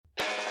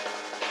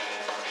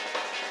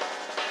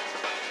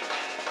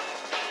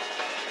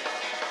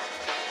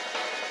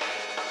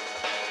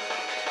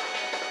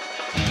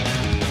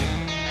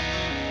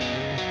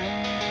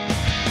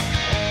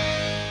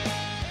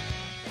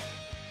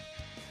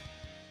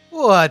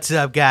What's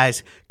up,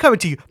 guys? Coming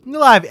to you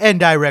live and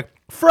direct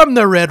from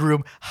the Red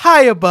Room,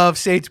 high above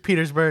St.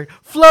 Petersburg,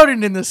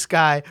 floating in the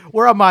sky,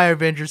 where all my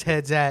Avengers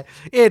heads at.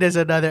 It is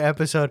another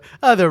episode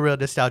of the Real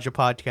Nostalgia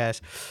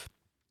Podcast.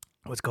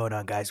 What's going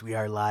on, guys? We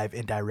are live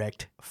and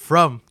direct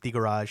from the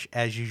garage,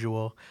 as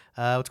usual.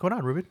 What's going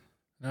on, Ruben?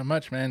 Not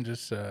much, man.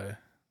 Just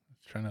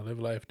trying to live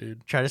life,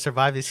 dude. Trying to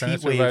survive this Trying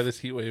heat to wave. survive this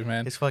heat wave,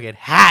 man. It's fucking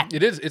hot.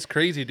 It is. It's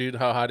crazy, dude,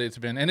 how hot it's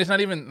been. And it's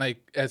not even like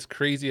as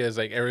crazy as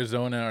like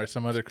Arizona or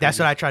some other crazy. That's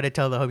what I try to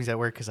tell the homies at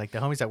work, because like the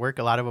homies at work,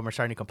 a lot of them are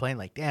starting to complain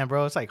like, damn,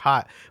 bro, it's like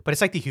hot. But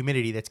it's like the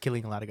humidity that's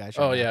killing a lot of guys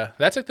right Oh, now. yeah.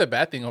 That's like the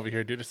bad thing over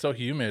here, dude. It's so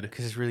humid.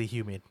 Because it's really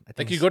humid. I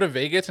think Like you go to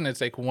Vegas and it's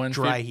like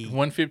Dry heat.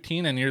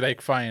 115 and you're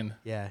like fine.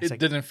 Yeah, It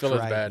doesn't feel as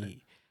dry bad.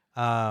 heat.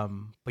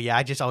 But yeah,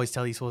 I just always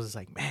tell these fools, it's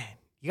like, man,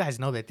 you guys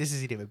know that this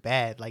isn't even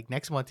bad. Like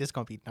next month, it's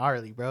gonna be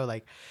gnarly, bro.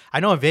 Like I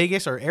know in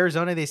Vegas or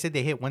Arizona, they said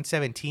they hit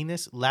 117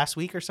 this last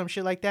week or some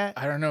shit like that.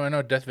 I don't know. I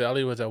know Death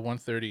Valley was at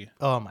 130.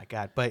 Oh my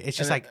god! But it's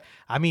just And like,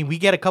 I mean, we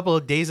get a couple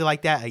of days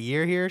like that a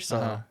year here, so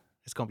Uh-huh.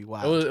 it's gonna be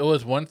wild. It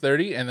was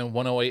 130 and then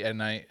 108 at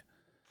night.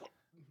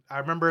 I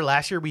remember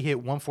last year we hit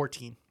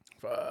 114.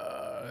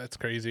 That's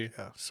crazy.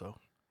 Yeah, so.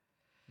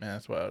 Man,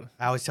 that's wild.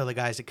 I always tell the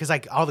guys, because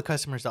like all the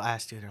customers they'll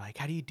ask, dude, they're like,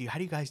 how do you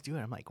guys do it?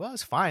 I'm like, well,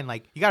 it's fine.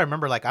 Like you gotta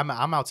remember, like I'm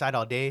outside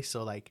all day,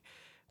 so like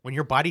when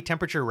your body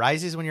temperature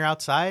rises when you're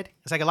outside,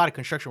 it's like a lot of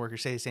construction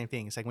workers say the same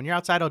thing. It's like when you're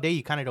outside all day,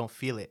 you kind of don't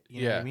feel it.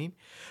 You know what I Yeah. mean?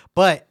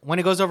 But when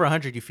it goes over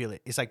 100, you feel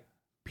it. It's like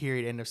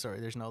period, end of story.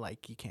 There's no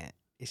like you can't.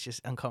 It's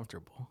just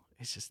uncomfortable.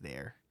 It's just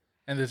there.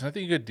 And there's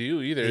nothing you could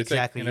do either.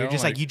 Exactly. It's like, You're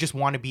just like you just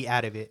want to be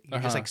out of it. You're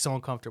just Uh-huh. like so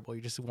uncomfortable.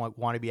 You just want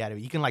to be out of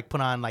it. You can like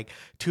put on like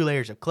 2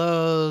 layers of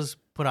clothes,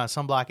 put on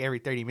sunblock every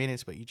 30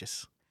 minutes, but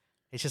it's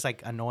just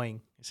like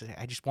annoying. It's just,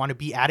 I just want to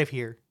be out of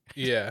here.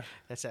 yeah.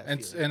 That's that.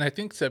 And feeling. and I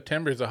think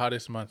September is the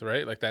hottest month,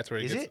 right? Like that's where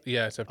it Is gets. it?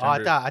 Yeah, Oh,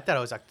 September. I thought it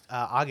was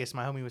August.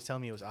 My homie was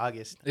telling me it was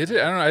August. Is it?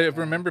 I don't know. I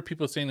remember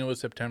people saying it was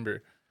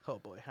September. Oh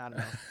boy, I don't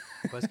know.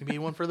 But it's gonna be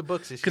one for the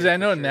books this year. Because I for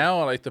know sure.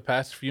 now, like the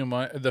past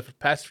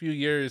few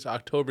years,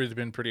 October has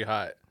been pretty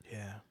hot.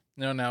 Yeah.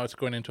 No, now it's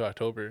going into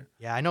October.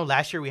 Yeah, I know.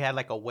 Last year we had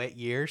like a wet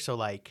year, so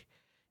like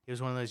it was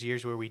one of those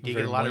years where we did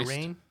Very get a lot of moist.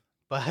 rain.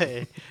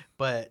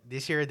 But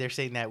this year they're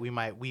saying that we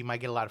might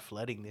get a lot of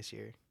flooding this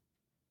year.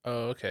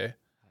 Oh, okay.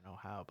 I don't know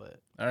how, but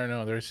I don't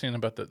know. They're saying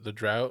about the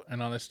drought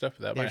and all this stuff.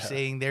 That they're might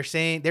saying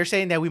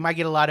that we might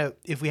get a lot of,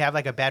 if we have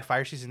like a bad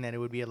fire season, then it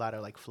would be a lot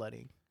of like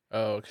flooding.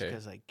 Oh, okay.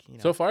 Because like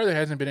So far, there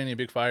hasn't been any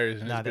big fires,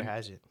 and there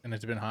hasn't.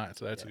 it's been hot,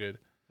 so that's Yeah. good.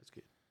 That's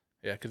good.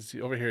 Yeah, because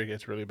over here it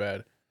gets really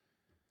bad.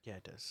 Yeah,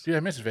 it does. Dude,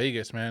 I miss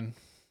Vegas, man.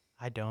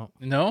 I don't.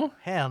 No,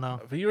 Hell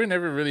no. but you were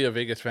never really a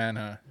Vegas fan,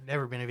 huh?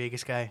 Never been a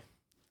Vegas guy.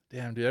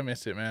 Damn, dude, I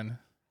missed it, man.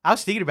 I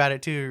was thinking about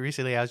it too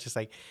recently. I was just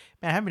like,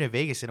 man, I haven't been to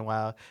Vegas in a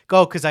while.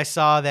 Go, because I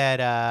saw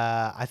that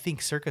I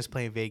think Circa's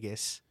playing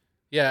Vegas.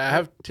 Yeah, I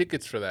have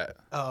tickets for that.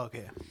 Oh,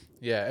 okay.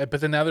 Yeah, but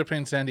then now they're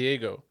playing San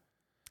Diego.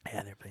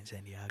 Yeah, they're playing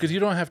San Diego. Because you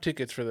don't have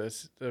tickets for the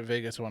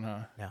Vegas one, huh?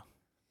 No.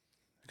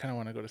 I kind of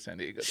want to go to San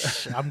Diego.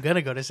 That'd I'm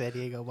gonna go to San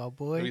Diego, my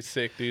boy. be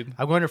sick, dude.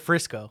 I'm going to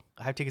Frisco.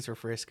 I have tickets for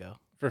Frisco.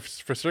 For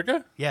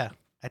Circa? Yeah,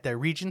 at the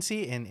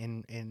Regency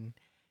in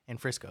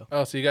Frisco.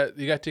 Oh, so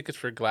you got tickets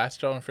for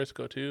Glassjaw and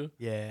Frisco too?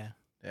 Yeah.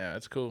 Yeah,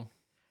 that's cool.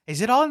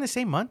 Is it all in the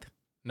same month?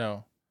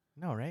 No,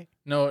 No, right?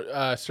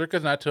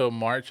 Circa's not till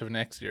March of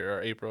next year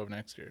or April of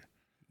next year.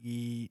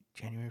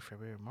 January,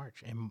 February,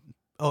 March, and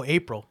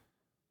April.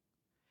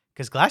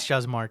 Because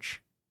Glassjaw's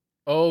March.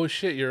 Oh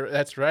shit,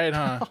 that's right,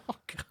 huh? Oh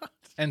God.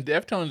 And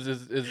Deftones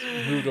is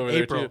moved over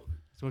April. there too.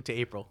 It's moved to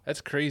April.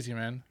 That's crazy,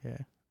 man. Yeah.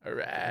 All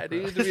right,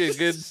 dude,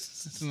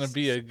 it's gonna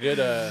be a good.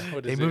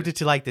 What They is moved it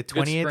to like the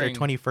Good 20th or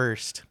spring.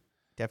 21st.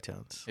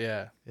 Deftones.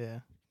 Yeah, Yeah.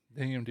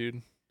 damn,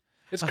 dude.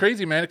 It's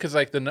crazy, man, because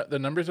like the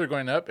numbers are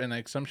going up and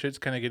like some shit's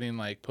kind of getting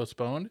like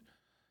postponed.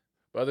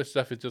 But other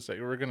stuff is just like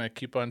we're gonna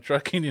keep on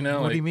trucking, you know.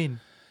 What like, do you mean?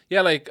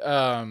 Yeah, like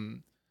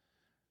so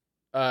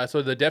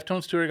the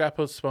Deftones tour got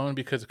postponed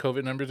because the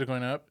COVID numbers are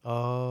going up,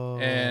 Oh.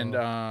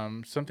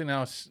 and something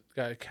else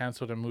got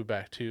canceled and moved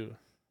back too.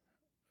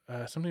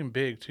 Something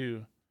big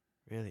too.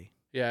 Really?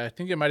 Yeah, I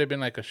think it might have been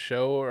like a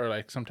show or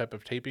like some type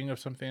of taping of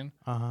something.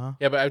 Uh-huh.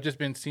 Yeah, but I've just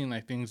been seeing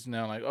like things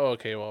now, like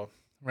okay, well,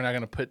 we're not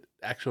gonna put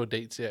actual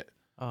dates yet.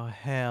 Oh,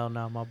 hell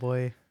no, my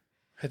boy.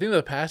 I think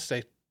the past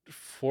like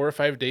 4 or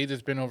 5 days,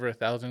 it's been over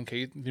 1,000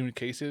 new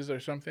cases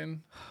or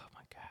something. Oh, my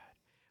God.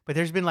 But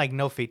there's been, like,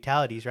 no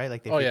fatalities, right?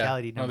 Like, the Oh yeah,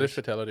 fatality no, numbers. there's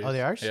fatalities. Oh,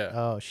 they are? Yeah,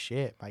 Oh,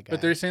 shit, my God.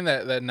 but they're saying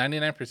that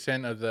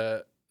 99% of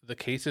the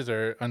cases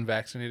are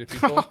unvaccinated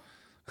people,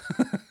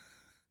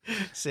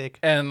 Sick.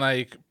 and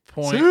like Sick.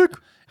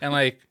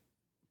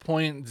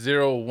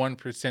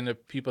 0.01%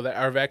 of people that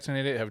are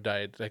vaccinated have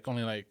died. Like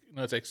only like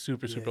it's like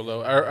super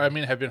low. Yeah. Or I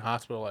mean, have been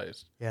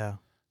hospitalized. Yeah.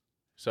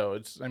 So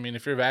I mean,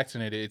 if you're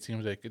vaccinated, it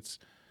seems like it's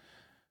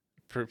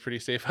pretty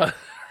safe out,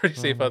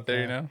 out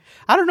there, you God. know?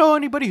 I don't know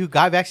anybody who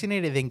got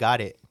vaccinated and then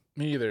got it.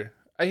 Me either.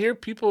 I hear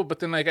people, but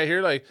then like I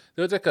hear like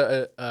there was like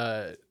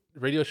a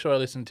radio show I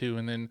listened to,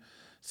 and then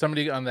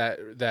somebody on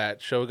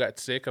that show got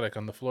sick, like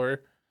on the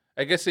floor.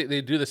 I guess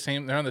they do the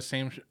same. They're on the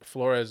same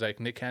floor as like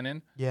Nick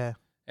Cannon, Yeah.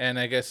 and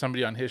I guess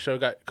somebody on his show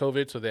got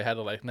COVID, so they had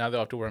to like now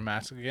they'll have to wear a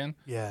mask again.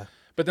 Yeah.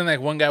 But then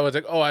like one guy was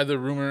like, "Oh, the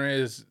rumor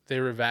is they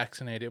were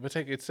vaccinated," but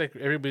it's like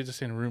everybody's just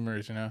saying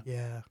rumors, you know.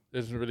 Yeah.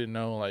 There's really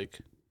no like.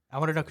 I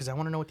want to know because I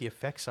want to know what the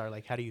effects are.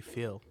 Like, how do you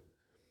feel?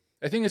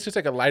 I think it's just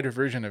like a lighter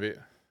version of it,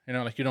 you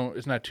know. Like you don't,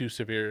 it's not too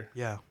severe.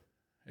 Yeah.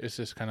 It's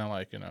just kind of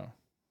like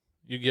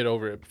you get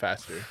over it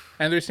faster.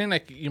 And they're saying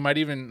like you might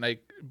even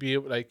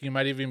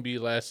be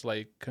less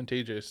like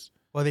contagious.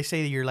 Well, they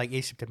say that you're like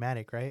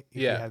asymptomatic, right?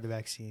 If Yeah. you have the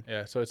vaccine.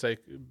 Yeah, so it's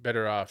like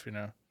better off, you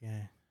know.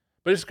 Yeah.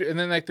 But it's and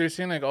then like they're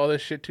saying like all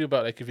this shit too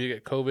about like if you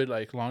get COVID,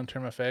 like long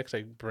term effects,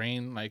 like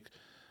brain, like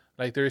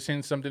they're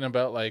saying something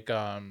about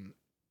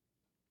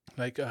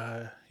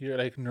your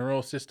like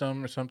neural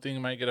system or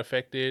something might get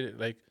affected.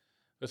 Like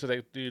it's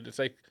like, dude, it's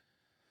like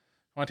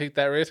want to take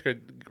that risk or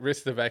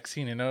risk the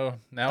vaccine, you know?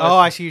 Now Oh,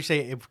 I see you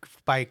say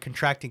by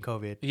contracting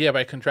COVID. yeah,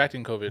 by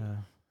contracting COVID.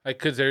 Like,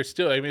 because there's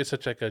still, I mean, it's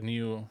such like a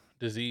new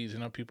disease, you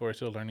know, people are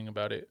still learning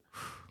about it.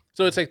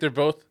 So it's like they're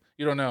both,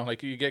 you don't know,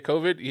 like you get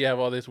COVID, you have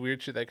all this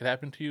weird shit that could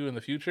happen to you in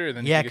the future. And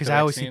then Yeah, because I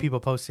always see people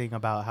posting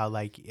about how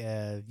like,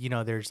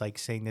 there's like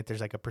saying that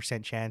there's like a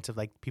 % chance of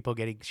like people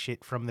getting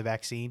shit from the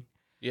vaccine.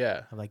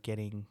 Yeah. Of like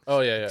getting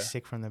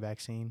sick from the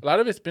vaccine. A lot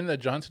of it's been the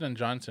Johnson &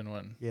 Johnson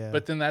one. Yeah.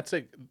 But then that's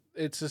like,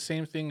 it's the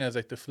same thing as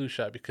like the flu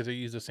shot because they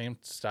use the same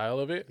style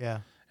of it. Yeah.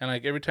 And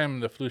like every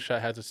time the flu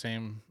shot has the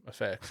same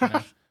effects, you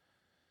know?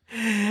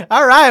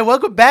 All right,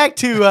 welcome back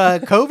to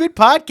COVID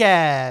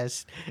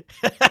podcast,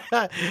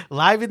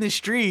 live in the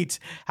streets.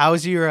 How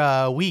was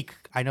your week?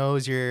 I know it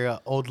was your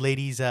old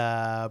lady's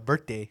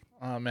birthday.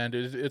 Oh man,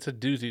 dude, it's a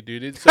doozy,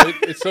 dude.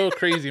 It's so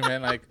crazy,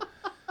 man.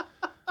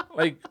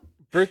 Like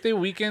birthday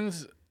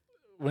weekends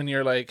when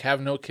you're like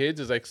have no kids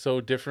is like so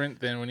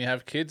different than when you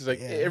have kids.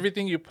 Like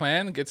everything you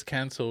plan gets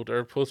canceled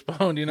or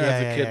postponed. You know,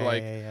 as a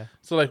kid,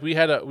 so like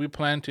we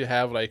planned to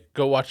have like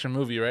go watch a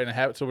movie,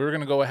 right? So we were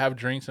gonna go have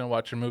drinks and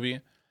watch a movie.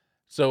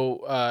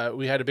 So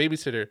we had a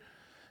babysitter,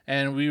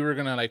 and we were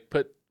gonna like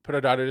put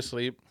our daughter to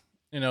sleep,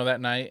 you know,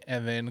 that night,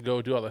 and then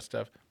go do all that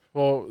stuff.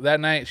 Well,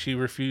 that night she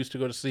refused to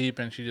go to sleep,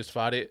 and she just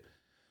fought it.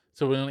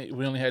 So we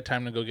only had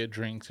time to go get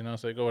drinks, you know.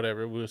 So like, oh,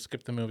 whatever, we'll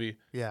skip the movie.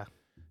 Yeah.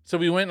 So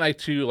we went like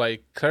to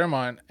like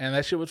Claremont, and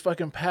that shit was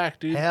fucking packed,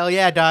 dude. Hell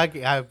yeah, dog.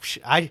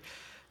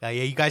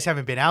 You guys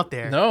haven't been out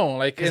there. No,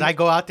 like because I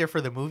go out there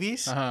for the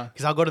movies. Uh-huh.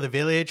 Because I'll go to the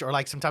Village or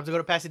like sometimes I go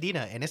to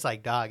Pasadena, and it's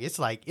like, dog, it's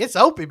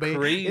open, baby.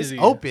 Crazy.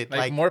 It's open,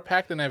 like more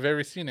packed than I've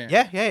ever seen it.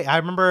 Yeah. I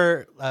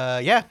remember.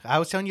 I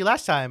was telling you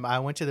last time I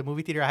went to the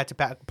movie theater. I had to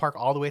park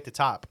all the way at the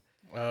top.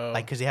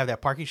 Like, because they have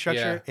that parking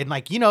structure. And,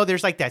 like, you know,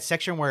 there's, like, that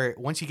section where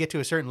once you get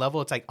to a certain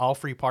level, it's, like, all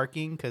free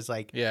parking because,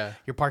 like,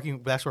 you're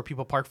parking. That's where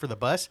people park for the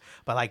bus.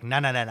 But, like, no.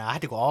 I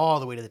had to go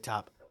all the way to the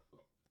top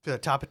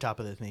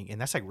of the thing.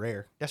 And that's, like,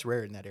 rare. That's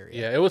rare in that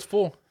area. Yeah, it was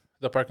full,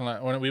 the parking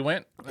lot. When we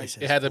went, like,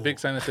 it had a big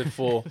sign that said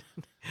full.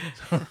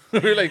 So we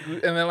were, like,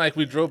 and then, like,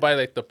 we drove by,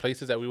 like, the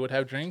places that we would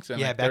have drinks.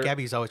 And, yeah, like, Back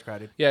Abbey is always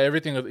crowded. Yeah,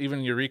 everything was,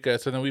 even Eureka.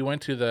 So then we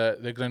went to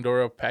the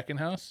Glendora Packing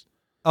House.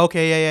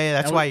 Okay, yeah.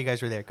 That's why you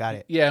guys were there. Got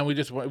it. Yeah, and we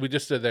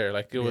just stood there.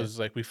 Like, it was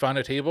like we found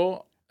a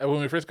table. And when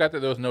we first got there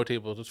was no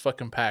tables. It was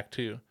fucking packed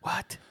too.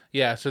 What?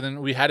 Yeah. So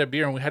then we had a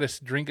beer and we had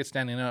to drink it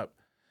standing up.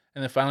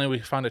 And then finally we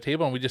found a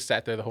table and we just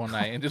sat there the whole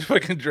night and just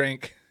fucking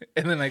drank.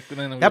 And then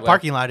that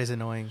parking lot is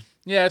annoying.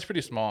 Yeah, it's pretty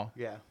small.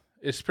 Yeah.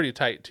 It's pretty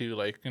tight too,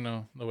 like, you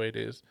know, the way it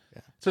is.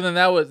 Yeah. So then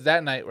that was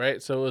that night,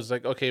 right? So it was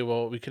like, okay,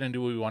 well, we couldn't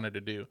do what we wanted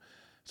to do.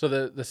 So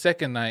the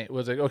second night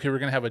was like, okay, we're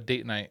gonna have a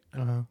date night.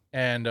 Uh-huh.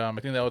 And I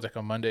think that was like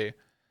a Monday.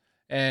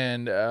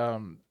 And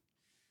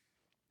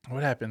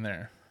what happened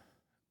there?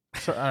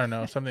 So, I don't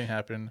know. Something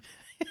happened.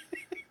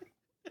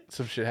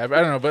 Some shit happened.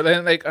 I don't know. But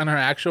then, like, on her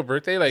actual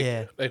birthday,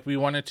 like we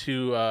wanted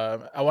to.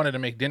 I wanted to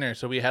make dinner,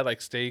 so we had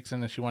like steaks,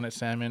 and then she wanted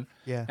salmon.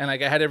 Yeah. And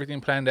like I had everything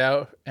planned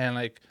out, and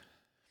like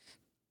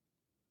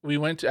I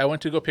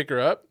went to go pick her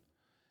up,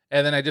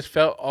 and then I just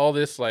felt all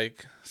this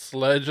like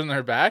sludge on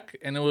her back,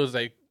 and it was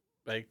like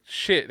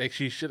shit. Like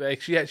she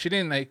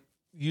didn't like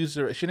she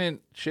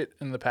didn't shit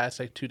in the past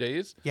like 2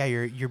 days. Yeah,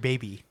 your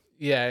baby.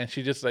 Yeah, and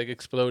she just like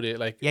exploded.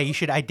 Like, yeah, you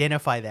should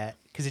identify that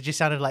because it just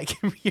sounded like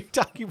you're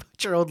talking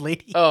about your old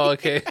lady. Oh,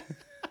 okay.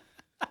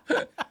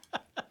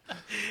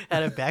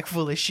 Had a back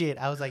full of shit.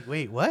 I was like,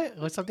 wait, what?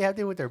 What's something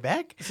happening with her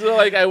back? So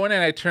like I went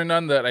and I turned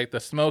on the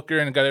smoker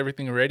and got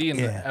everything ready, and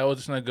Yeah. I was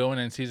just gonna go in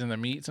and season the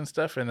meats and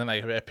stuff, and then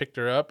like I picked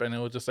her up, and it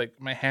was just like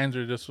my hands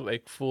were just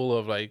like full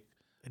of like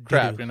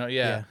crap, you know?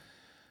 Yeah.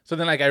 So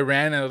then like I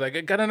ran and I was like,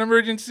 I got an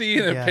emergency,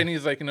 and then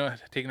Penny's like, you know,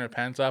 taking her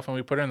pants off, and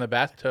we put her in the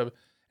bathtub,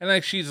 and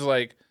like she's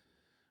like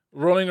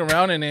rolling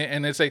around in it,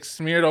 and it's like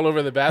smeared all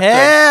over the bathtub.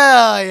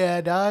 Hell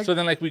yeah, dog. So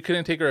then like we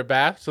couldn't take her a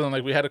bath, so then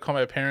like we had to call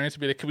my parents to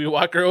be like, can we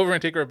walk her over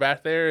and take her a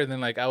bath there? And then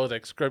like I was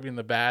like scrubbing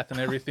the bath and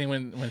everything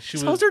when she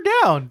was Slows her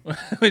down.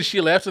 when she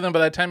left. So then by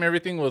that time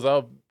everything was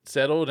all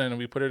settled and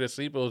we put her to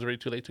sleep, it was already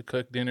too late to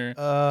cook dinner.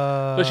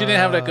 But she didn't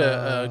have like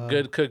a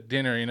good cooked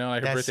dinner, you know,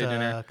 like her birthday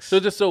dinner. So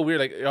it's just so weird,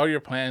 like all your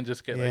plans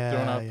just get like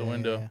thrown out the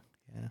window.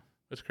 Yeah.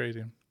 It's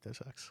crazy. That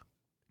sucks.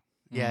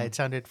 Yeah, it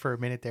sounded for a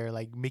minute there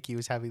like Mickey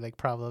was having like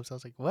problems. I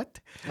was like, what?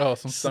 Oh,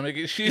 some stomach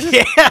issues.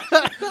 Yeah.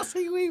 I was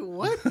like, wait,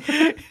 what?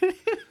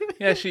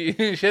 Yeah, she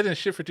hasn't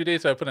shit for 2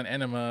 days, so I put an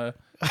enema.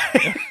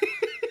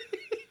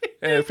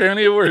 And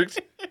apparently it worked.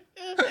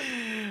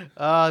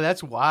 Oh,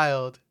 that's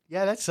wild.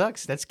 Yeah, that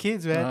sucks. That's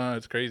kids, man.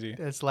 It's crazy.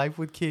 That's life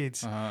with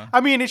kids. Uh-huh.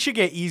 I mean, it should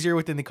get easier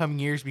within the coming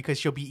years because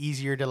she'll be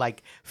easier to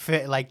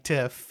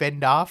to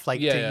fend off,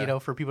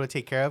 for people to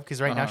take care of. Because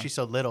right now she's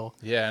so little.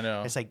 Yeah, I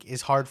know. It's like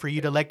it's hard for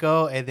you to let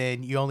go, and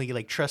then you only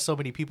like trust so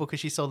many people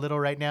because she's so little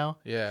right now.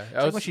 Yeah,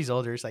 Like when she's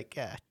older, it's like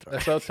that's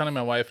what I was telling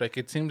my wife. Like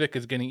it seems like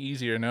it's getting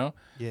easier, no?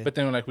 Yeah. But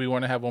then like we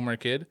want to have one more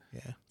kid.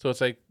 Yeah. So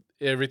it's like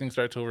everything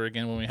starts over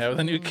again when we have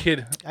the new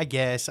kid. I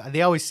guess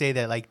they always say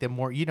that like the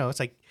more it's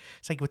like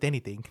with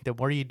anything, the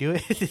more you do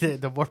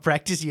it, the more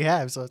practice you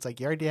have. So it's like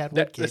you already had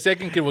one kid. The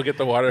second kid will get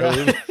the water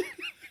hose.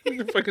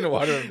 Fucking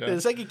water him down. The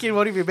second kid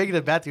won't even make it to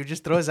the bathroom.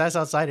 Just throw his ass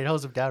outside and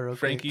hose him down real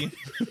quick. Frankie,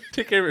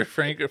 take care of your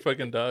Frank or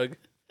fucking dog.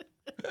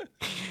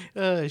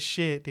 Oh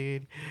shit,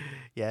 dude.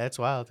 Yeah, that's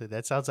wild.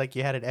 That sounds like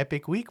you had an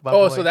epic week, my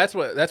boy. So that's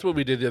what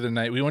we did the other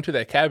night. We went to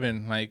that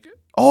cabin, like.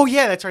 Oh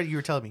yeah, that's right. You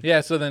were telling me.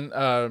 Yeah. So then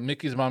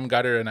Mickey's mom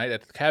got her a night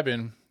at the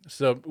cabin.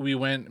 So we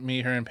went,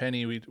 me, her, and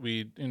Penny. We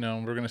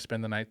we're gonna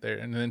spend the night there,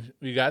 and then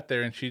we got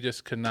there, and she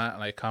just could not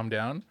like calm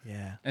down.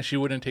 Yeah. And she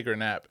wouldn't take her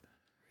nap.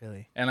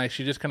 Really. And like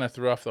she just kind of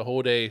threw off the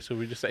whole day. So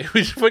we just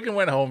fucking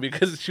went home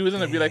because she was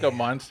gonna be like a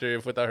monster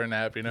without her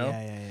nap, you know.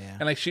 Yeah.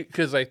 And like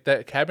because like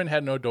that cabin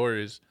had no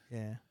doors.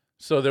 Yeah.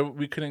 So there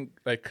we couldn't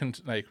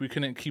we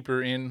couldn't keep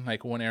her in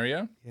like one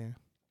area. Yeah.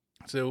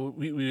 So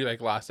we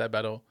like lost that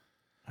battle.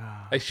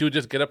 Oh. Like she would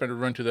just get up and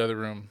run to the other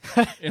room.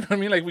 You know what I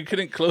mean? Like we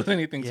couldn't close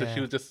anything, so Yeah.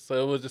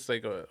 it was just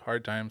like a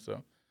hard time.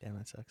 So Damn,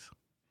 that sucks.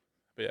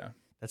 but yeah.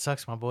 That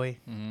sucks, my boy.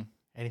 Mm-hmm.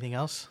 Anything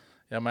else?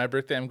 Yeah, my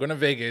birthday. I'm going to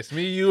Vegas.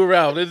 Me, you,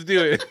 Ralph. Let's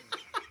do it.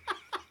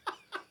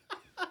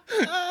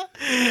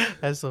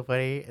 That's so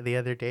funny. The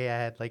other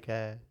day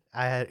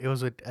it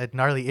was with a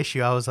gnarly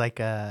issue. I was like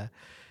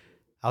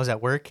I was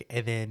at work,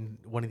 and then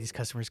one of these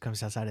customers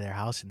comes outside of their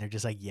house, and they're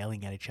just like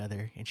yelling at each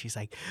other. And she's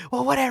like,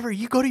 "Well, whatever.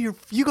 You go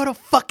to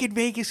fucking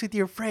Vegas with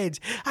your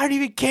friends. I don't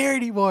even care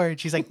anymore." And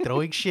she's like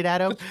throwing shit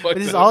at him. But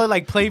this is all in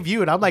like plain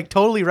view, and I'm like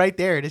totally right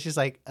there. And it's just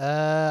like,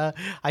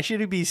 I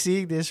shouldn't be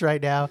seeing this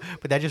right now.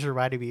 But that just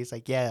reminded me. It's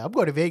like, yeah, I'm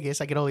going to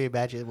Vegas. I can only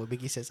imagine what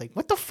Mickey says. Like,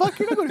 what the fuck?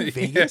 You're not going to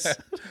Vegas?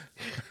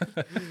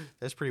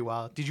 That's pretty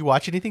wild. Did you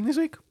watch anything this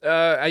week?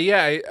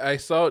 I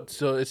saw it.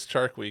 So it's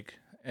Shark Week.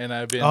 And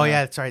I've been. Oh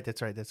yeah, that's right.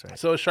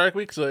 So Shark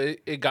Week, so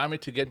it got me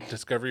to get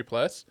Discovery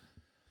Plus,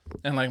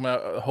 and like my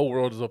whole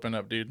world is open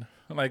up, dude.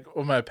 Like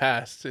my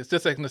past, it's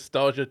just like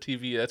nostalgia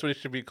TV. That's what it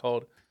should be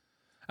called.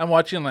 I'm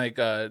watching like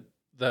the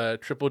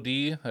Triple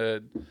D.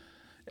 I'm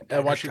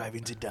watching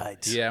Drive-ins and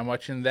Dides. Yeah, I'm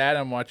watching that.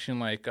 I'm watching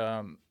like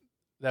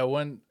that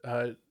one.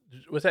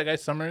 What's that guy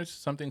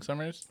Summers?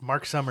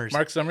 Mark Summers.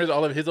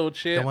 All of his old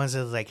shit. The ones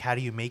that like, how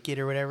do you make it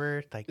or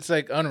whatever? Like it's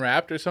like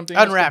Unwrapped or something.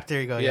 Unwrapped.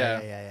 There you go.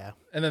 Yeah. Yeah.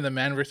 And then the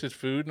Man versus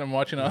Food. And I'm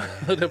watching all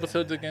those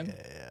episodes again.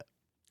 Yeah.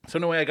 So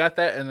anyway, I got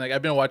that, and like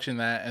I've been watching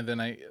that, and then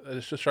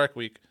it's just Shark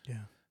Week. Yeah.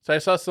 So I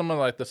saw some of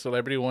like the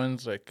celebrity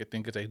ones, like I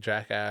think it's like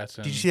Jackass.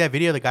 And Did you see that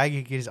video? The guy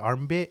could get his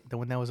arm bit. The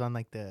one that was on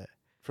like the.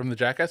 From the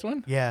Jackass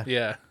one? Yeah.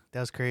 Yeah.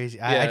 That was crazy.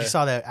 Yeah. I just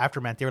saw the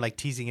aftermath. They were like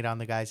teasing it on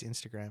the guy's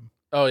Instagram.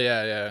 Oh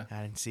yeah.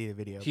 I didn't see the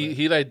video.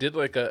 He like did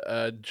like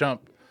a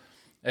jump.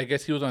 I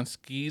guess he was on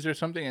skis or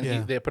something,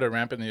 and they put a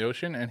ramp in the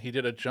ocean, and he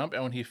did a jump,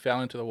 and when he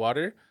fell into the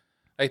water,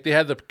 like they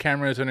had the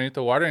cameras underneath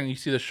the water, and you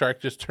see the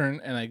shark just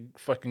turn and like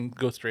fucking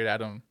go straight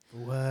at him.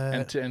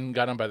 What? And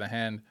got him by the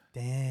hand.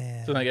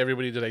 Damn. So like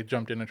everybody just like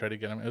jumped in and tried to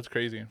get him. It was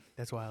crazy.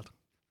 That's wild.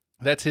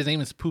 That's his name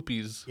is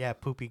Poopies. Yeah,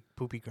 Poopy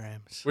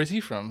Grams. Where's he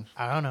from?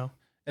 I don't know.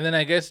 And then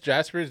I guess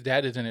Jasper's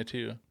dad is in it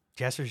too.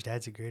 Jasper's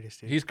dad's the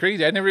greatest, dude. He's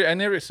crazy. I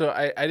never. So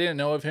I didn't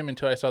know of him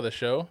until I saw the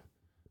show,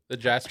 the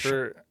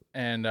Jasper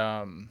and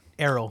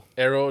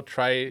Arrow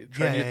try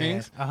new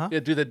things. Uh-huh. Yeah,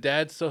 dude, the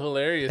dad's so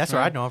hilarious. That's man.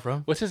 where I know him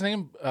from. What's his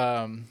name?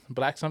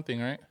 Black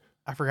something, right?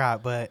 I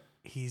forgot, but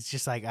he's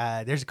just like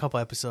there's a couple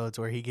episodes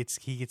where he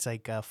gets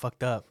like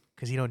fucked up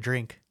because he don't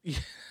drink.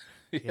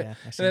 Yeah.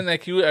 And then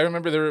like I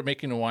remember they were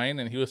making wine,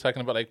 and he was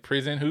talking about like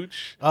prison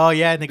hooch. Oh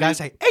yeah, and the guy's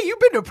like, "Hey, you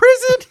been to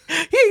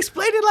prison?" He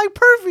explained it like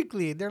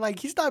perfectly. And they're like,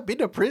 "He's not been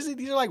to prison.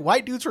 These are like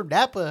white dudes from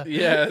Napa."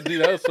 Yeah,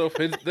 dude, that was so.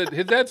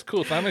 His dad's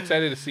cool, so I'm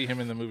excited to see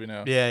him in the movie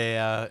now.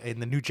 Yeah. In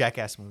the new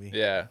Jackass movie.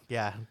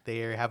 Yeah. They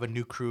have a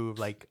new crew of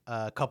like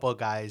a couple of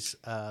guys,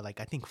 like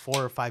I think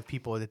 4 or 5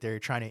 people that they're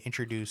trying to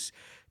introduce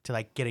to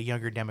like get a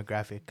younger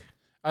demographic.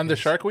 On the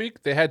Shark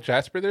Week, they had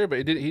Jasper there,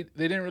 but they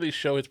didn't really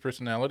show his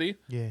personality.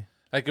 Yeah.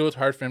 Like it was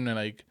hard for him to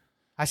like.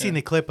 I seen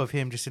the clip of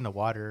him just in the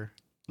water,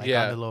 like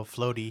on the little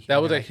floaty.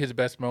 That was like his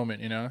best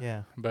moment, you know.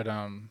 Yeah. But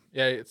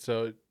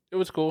so it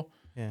was cool.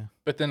 Yeah.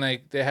 But then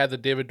like they had the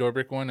David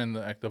Dobrik one and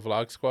the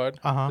Vlog Squad.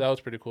 That was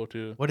pretty cool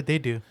too. What did they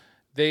do?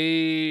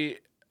 They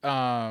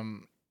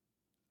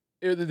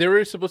they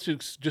were supposed to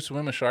just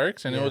swim with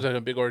sharks, and it was like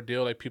a big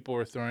ordeal. Like people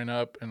were throwing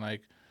up, and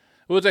like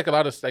it was like a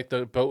lot of like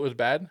the boat was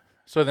bad.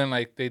 So then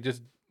like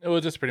it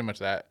was just pretty much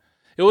that.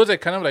 It was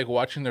like kind of like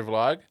watching their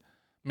vlog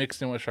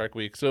mixed in with Shark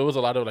Week. So it was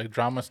a lot of like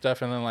drama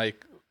stuff, and then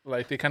like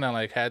they kind of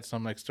like had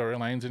some like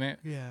storylines in it.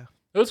 Yeah.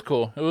 It was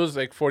cool. It was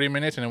like 40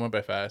 minutes, and it went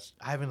by fast.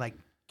 I haven't like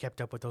kept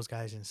up with those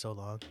guys in so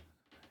long.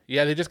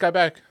 Yeah, they just got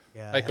back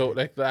Yeah.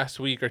 like last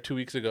week or 2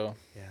 weeks ago.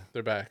 Yeah.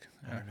 They're back.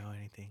 I don't know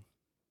anything.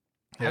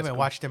 I Yeah, haven't it's cool.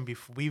 watched them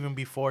even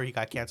before he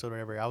got canceled or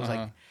whatever. I was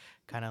Uh-huh. like,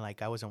 kind of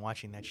like I wasn't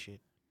watching that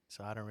shit,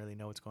 so I don't really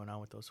know what's going on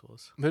with those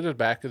fools. They're just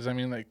back because I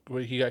mean, like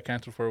what he got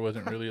canceled for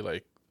wasn't really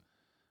like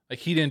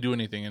he didn't do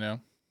anything,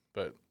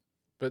 but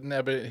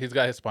he's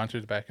got his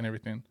sponsors back and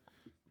everything.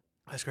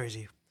 That's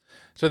crazy.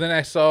 So then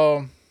I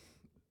saw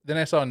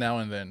Now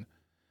and Then,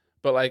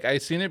 but like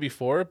I'd seen it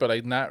before, but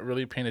like not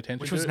really paying attention.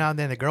 Which to was it. Now and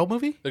Then, the girl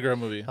movie? The girl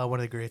movie. Oh, one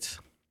of the greats.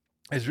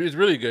 It's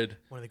really good.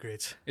 One of the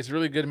greats. It's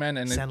really good, man.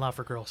 And Sandlot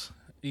for girls.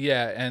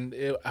 yeah, and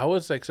I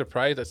was like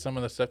surprised at some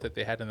of the stuff that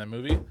they had in the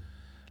movie.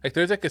 Like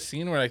there's like a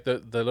scene where like the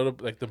little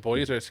like the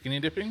boys are skinny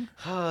dipping.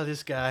 Oh,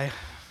 this guy.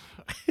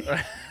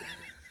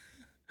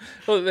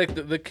 Well, like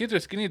the kids are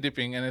skinny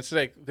dipping, and it's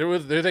like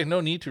there's like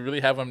no need to really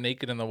have them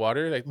naked in the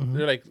water. Like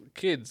they're like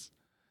kids.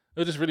 It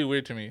was just really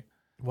weird to me.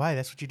 Why?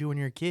 That's what you do when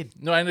you're a kid.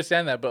 No, I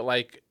understand that, but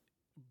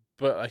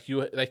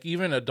you like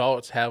even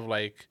adults have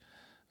like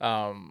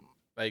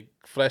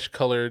flesh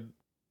colored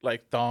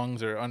like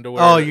thongs or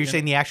underwear. Oh, you're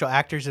saying the actual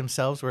actors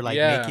themselves were like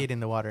Yeah. naked in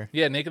the water.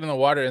 Yeah, naked in the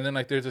water, and then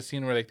like there's a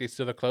scene where like they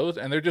steal the clothes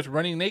and they're just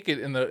running naked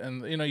and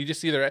you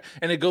just see their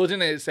and it goes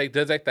in and it's like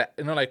does like that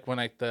like when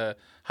like the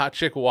hot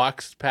chick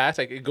walks past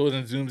like it goes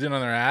and zooms in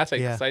on their ass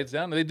like Yeah. the sides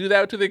down and they do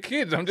that to the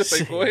kids. I'm just like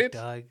Sick, what?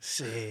 dog.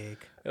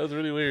 Sick. That was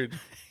really weird.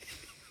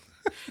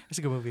 It's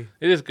a good movie.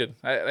 It is good.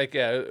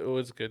 It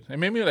was good. It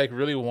made me like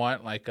really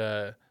want like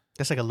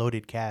That's like a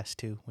loaded cast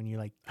too. When you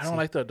like, I don't see-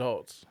 like the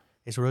adults.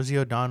 It's Rosie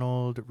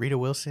O'Donnell, Rita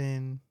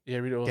Wilson, Yeah,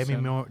 Rita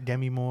Wilson.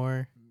 Demi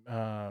Moore,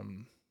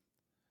 Um,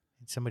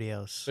 and somebody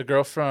else. the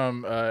girl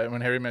from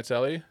When Harry Met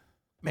Sally,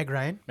 Meg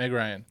Ryan. Meg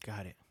Ryan.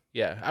 Got it.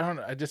 Yeah,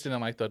 I just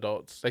didn't like the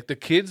adults. Like the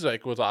kids,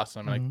 like was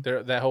awesome. Like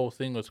that whole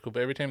thing was cool.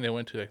 But every time they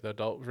went to like the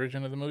adult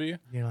version of the movie, You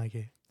didn't like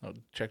it. I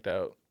checked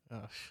out.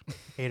 Oh,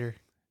 hater.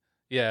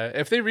 Yeah,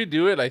 if they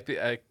redo it, like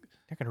They're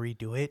gonna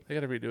redo it. they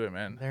gotta redo it,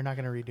 man. They're not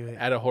gonna redo it.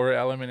 Add a horror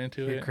element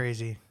into You're it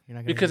crazy. You're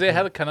not gonna because redo they it.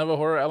 had kind of a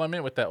horror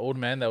element with that old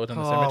man that was in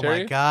the Oh cemetery.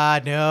 my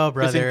god, no,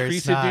 brother! increase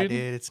It's it, not, dude.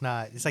 dude. It's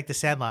not. It's like The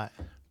Sandlot.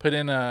 Put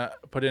in a.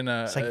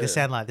 It's like The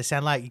Sandlot. The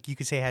Sandlot, you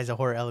could say has a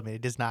horror element.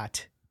 It does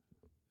not.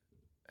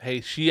 Hey,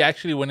 she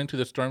actually went into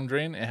the storm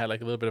drain and had like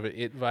a little bit of an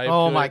it vibe.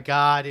 Oh to my it.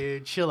 god,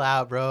 dude! Chill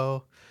out,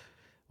 bro.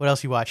 What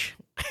else you watch?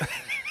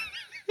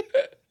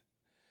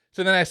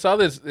 So then I saw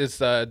this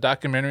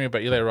documentary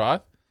about Eli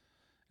Roth.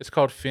 It's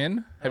called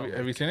Finn. Have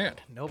you seen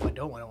it? Nope, I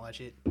don't want to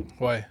watch it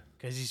Why?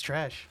 because he's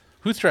trash.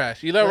 Who's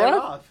trash? Eli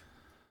Roth?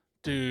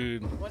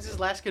 Dude. What's his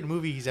last good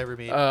movie he's ever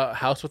made?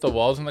 House with the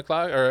walls in the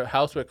clock or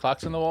House with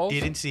clocks in the walls.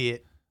 Didn't see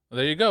it. Well,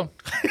 there you go.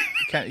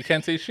 You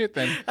can't say shit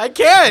then. I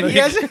can.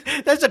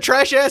 That's a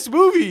trash ass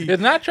movie.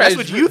 It's not trash.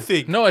 That's what you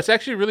think. No, it's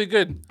actually really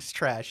good. It's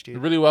trash, dude.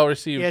 Really well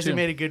received. He hasn't too.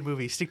 made a good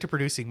movie. Stick to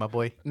producing, my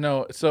boy.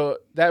 No, so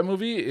that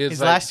movie is His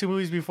like, last two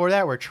movies before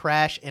that were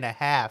trash and a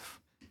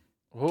half.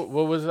 What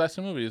was the last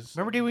two movies?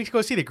 Remember, did we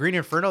go see The Green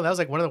Inferno? That was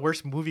like one of the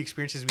worst movie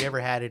experiences we ever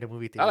had in a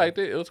movie theater. I liked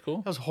it. It was cool.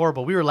 That was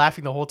horrible. We were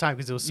laughing the whole time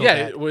because it was so Yeah,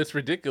 bad. it was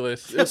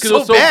ridiculous. It was Because so it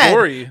was so bad.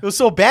 gory. It was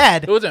so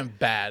bad. It wasn't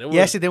bad. It was,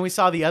 Yes, and then we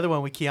saw the other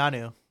one with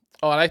Keanu.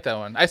 Oh, I like that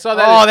one. I saw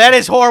that. Oh, that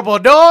is horrible.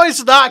 No,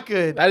 it's not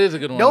good. That is a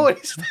good one. No,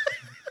 it's not.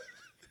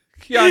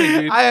 Keanu,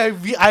 dude.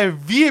 I am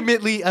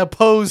vehemently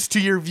opposed to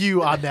your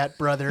view on that,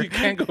 brother. You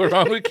can't go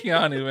wrong with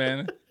Keanu,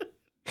 man.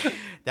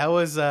 That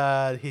was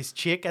his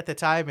chick at the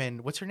time,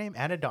 and what's her name?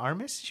 Anna de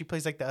Armas? She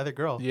plays like the other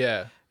girl.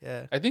 Yeah.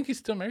 Yeah. I think he's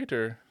still married to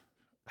her.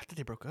 I thought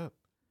they broke up.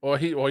 Or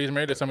he's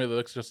married to somebody that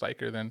looks just like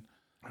her. Then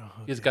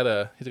he's got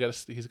a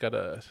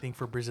Thing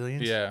for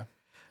Brazilians. yeah.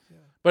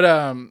 But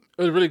it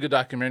was a really good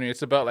documentary.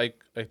 It's about like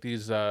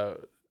these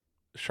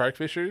shark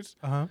fishers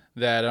Uh-huh.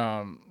 that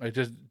like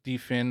just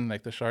defin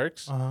like the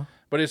sharks. Uh-huh.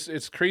 But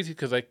it's crazy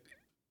because like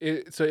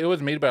it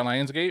was made by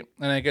Lionsgate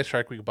and I guess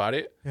Shark Week bought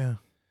it. Yeah.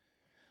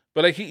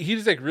 But like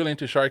he's like really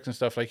into sharks and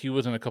stuff. Like he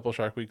was in a couple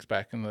Shark Weeks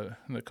back in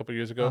the couple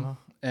years ago, Uh-huh.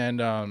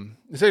 and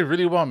it's like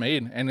really well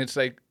made, and it's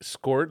like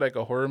scored like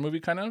a horror movie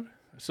kind of.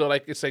 So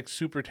like it's like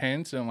super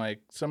tense and like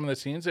some of the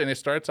scenes, and it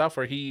starts off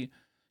where he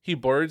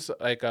boards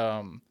like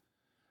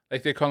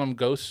they call them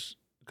ghost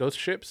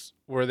ships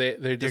where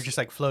they're Just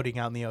like floating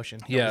out in the ocean.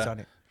 Yeah. Nobody's on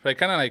it. like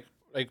kind of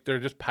like they're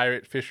just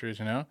pirate fishers,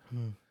 you know.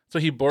 Mm. So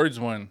he boards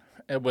one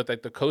with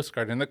like the Coast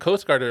Guard, and the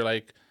Coast Guard are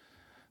like.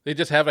 They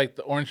just have like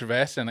the orange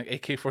vest and like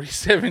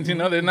AK-47s, you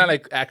know. They're not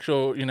like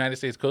actual United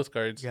States Coast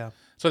Guards. Yeah.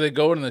 So they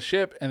go in the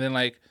ship and then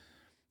like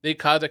they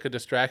cause like a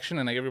distraction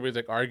and like everybody's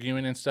like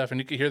arguing and stuff and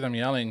you can hear them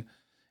yelling.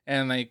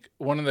 And like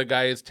one of the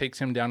guys takes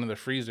him down to the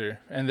freezer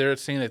and they're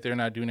saying that they're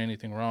not doing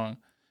anything wrong.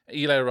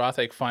 Eli Roth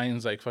like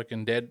finds like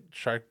fucking dead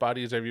shark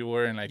bodies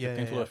everywhere and like a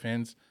thing full of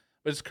fins.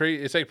 But it's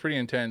crazy. It's like pretty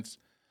intense.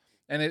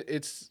 And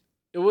it's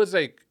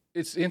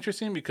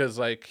interesting because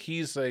like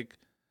he's like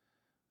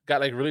got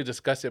like really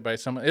disgusted by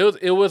someone.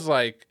 It was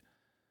like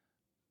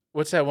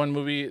what's that one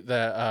movie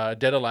that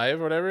Dead Alive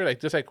or whatever? Like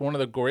just like one of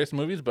the goriest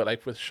movies, but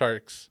like with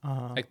sharks.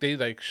 Like they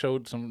like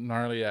showed some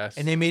gnarly ass.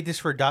 And they made this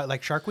for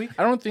like Shark Week?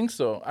 I don't think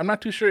so. I'm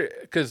not too sure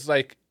because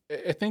like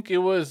I think it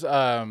was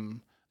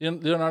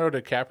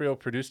Leonardo DiCaprio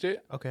produced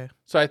it. Okay.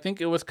 So I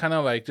think it was kind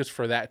of like just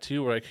for that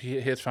too, where like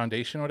his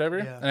foundation or whatever.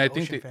 Yeah, And I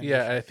think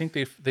I think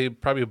they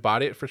probably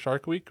bought it for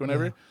Shark Week or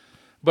whatever. Yeah.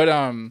 But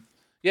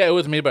yeah, it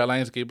was made by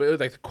Lionsgate, but it was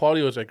like the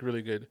quality was like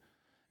really good.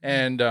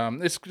 And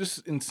it's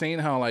just insane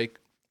how like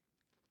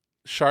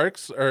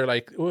sharks are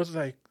like, it was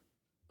like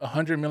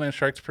 100 million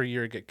sharks per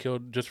year get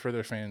killed just for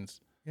their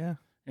fins. Yeah.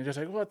 And you're just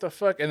like, what the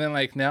fuck? And then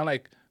like now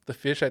like the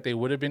fish that they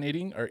would have been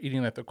eating are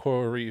eating like the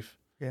coral reef.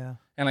 Yeah.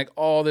 And like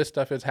all this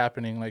stuff is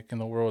happening like in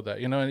the world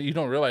that, you know, and you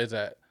don't realize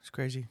that. It's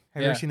crazy.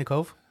 Have you ever seen The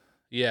Cove?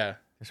 Yeah.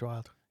 It's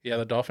wild. Yeah,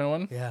 the dolphin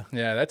one. Yeah.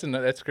 Yeah,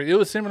 that's crazy. It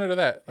was similar to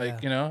that, like Yeah.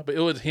 you know, but it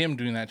was him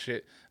doing that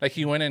shit. Like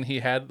he went and he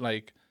had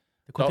like,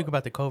 The cool thing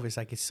about The Cove is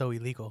like it's so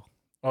illegal.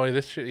 oh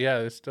this shit, yeah,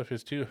 this stuff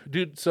is too,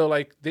 dude. So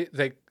like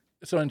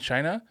so in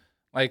China,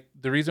 like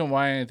the reason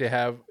why they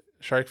have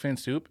shark fin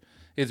soup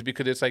is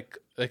because it's like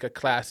a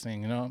class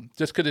thing, you know,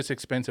 just because it's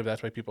expensive.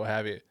 That's why people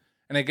have it,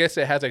 and I guess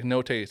it has like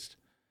no taste.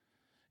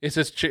 It's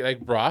just like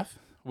broth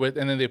with,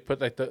 and then they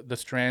put like the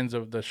strands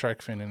of the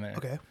shark fin in there.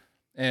 Okay.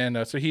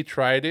 And so he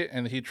tried it,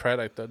 and he tried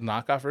like the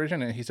knockoff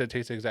version, and he said it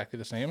tastes exactly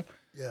the same.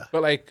 Yeah.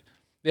 But like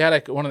they had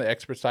like one of the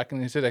experts talking,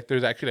 and he said like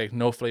there's actually like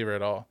no flavor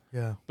at all.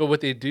 Yeah. But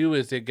what they do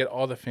is they get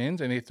all the fins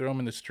and they throw them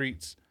in the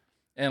streets,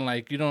 and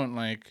like you don't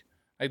like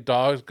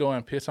dogs go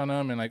and piss on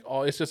them, and like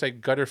all it's just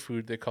like gutter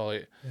food they call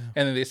it,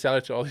 and then they sell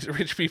it to all these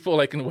rich people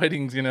like in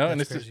weddings, you know. That's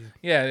and it's crazy. just,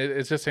 yeah,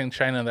 it's just in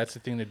China that's the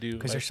thing to do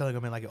Because they're selling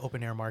them in like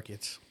open air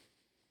markets.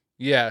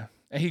 Yeah,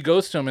 and he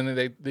goes to him, and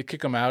then they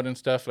kick him out and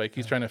stuff. Like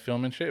he's trying to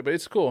film and shit, but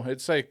it's cool.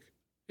 It's like,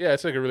 yeah,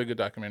 it's like a really good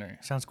documentary.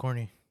 Sounds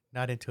corny.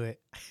 Not into it.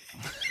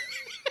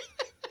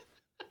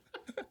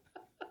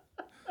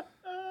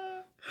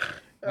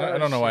 I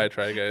don't know why I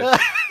tried, guys.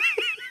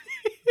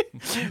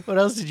 What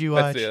else did you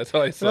watch? That's it. That's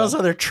all I What saw. else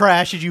other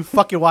trash did you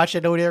fucking watch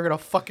that nobody ever gonna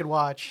fucking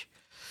watch?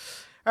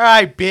 All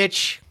right,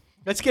 bitch.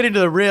 Let's get into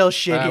the real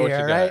shit what here, you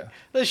all right? got?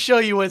 Let's show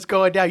you what's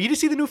going down. You didn't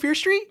see the new Fear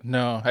Street?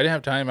 No, I didn't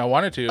have time. I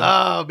wanted to.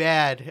 Oh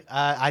man,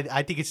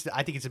 I think it's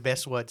the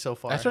best one so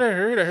far. That's what I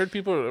heard. I heard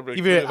people. Like,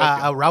 Even really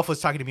like it. Ralph was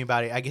talking to me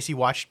about it. I guess he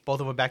watched both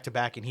of them back to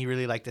back, and he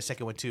really liked the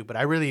second one too. But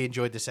I really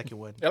enjoyed the second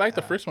one. I like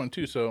the first one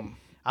too. So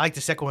I like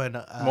the second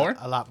one More?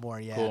 a lot more.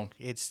 Yeah, Cool.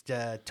 It's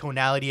the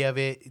tonality of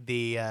it.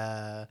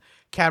 The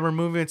camera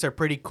movements are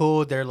pretty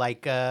cool. They're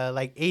like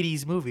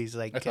 80s movies.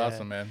 Like that's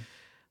awesome, man.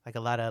 like a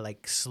lot of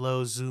like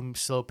slow zoom,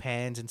 slow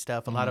pans and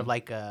stuff. A lot of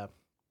like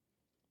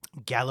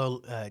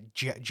giallo,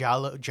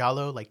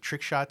 like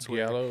trick shots.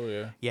 Where, Yellow,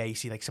 yeah. yeah, you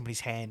see like somebody's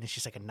hand. It's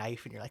just like a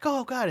knife, and you're like,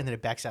 oh god, and then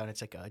it backs out. And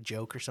it's like a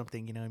joke or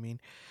something. You know what I mean?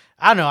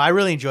 I don't know. I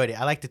really enjoyed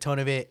it. I like the tone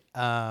of it.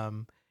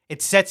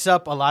 It sets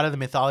up a lot of the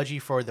mythology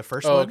for the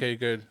first Oh, one. okay,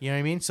 good. You know what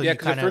I mean? So Yeah, you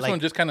because the kind of first like one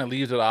just kind of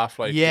leaves it off,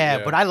 like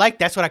yeah, but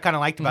that's what I kind of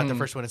liked about the Mhm.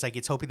 first one. It's like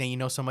it's hoping that you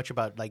know so much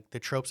about like the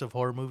tropes of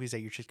horror movies that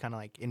you're just kind of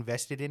like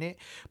invested in it.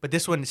 But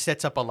this one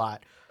sets up a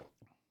lot.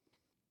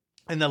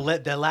 And the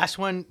last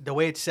one, the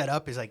way it's set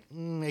up is like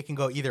it can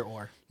go either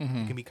or. It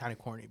can be kind of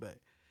corny, but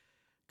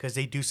because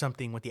they do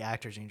something with the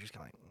actors and you're just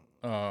kind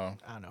of like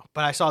I don't know.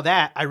 But I saw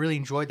that. I really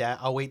enjoyed that.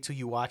 I'll wait till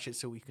you watch it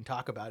so we can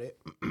talk about it.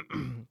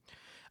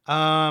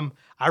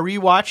 I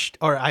rewatched,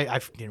 or I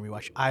didn't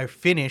rewatch. I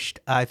finished.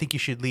 I Think You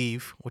Should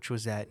Leave, which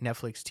was that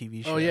Netflix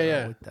TV show. Oh,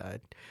 yeah.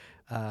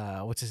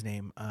 With what's his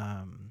name?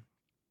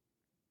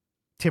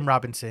 Tim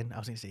Robinson. I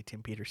was gonna say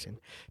Tim Peterson.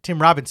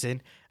 Tim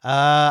Robinson.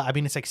 I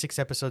mean, it's like 6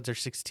 episodes. They're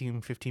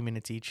 16, 15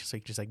 minutes each, so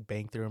you can just like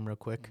bang through them real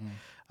quick.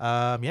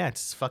 Yeah,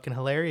 it's fucking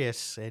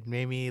hilarious. It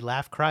made me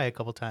laugh, cry a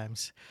couple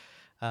times.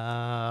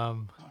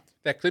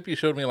 That clip you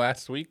showed me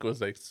last week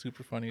was like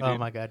super funny. Dude. Oh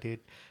my god,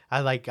 dude!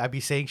 I'd be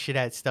saying shit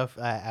at stuff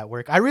at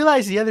work. I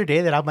realized the other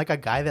day that I'm like a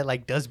guy that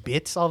like does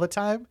bits all the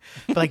time,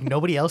 but like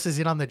nobody else is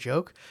in on the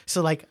joke.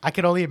 So like I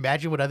can only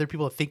imagine what other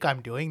people think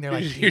I'm doing. They're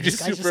like, You're this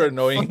just guy's super like,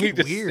 annoying. fucking You're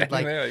just weird.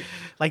 standing there,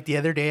 Like the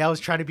other day, I was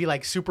trying to be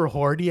like super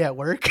horny at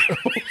work.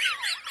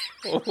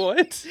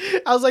 what?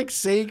 I was like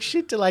saying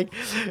shit to like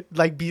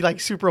be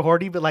like super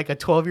horny, but like a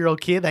 12-year-old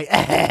kid, like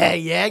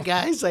yeah,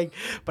 guys, like.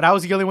 But I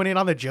was the only one in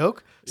on the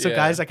joke, so Yeah.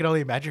 guys, I can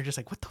only imagine, are just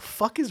like, what the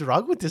fuck is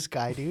wrong with this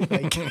guy, dude?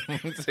 Like,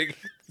 It's like-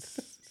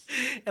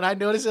 and I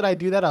noticed that I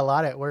do that a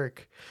lot at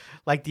work.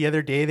 Like the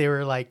other day, they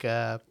were like,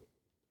 what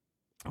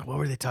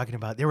were they talking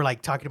about? They were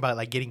like talking about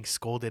like getting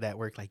scolded at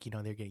work, like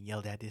they're getting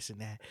yelled at, this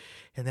and that.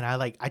 And then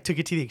I took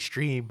it to the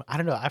extreme. I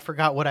don't know, I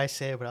forgot what I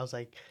said, but I was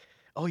like,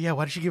 oh yeah,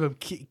 why don't you give them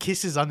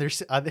kisses on their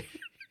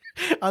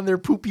on their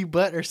poopy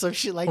butt or some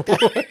shit like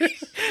that?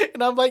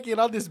 And I'm like,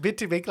 this bit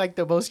to make like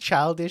the most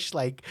childish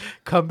like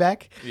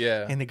comeback.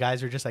 yeah. And the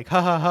guys were just like,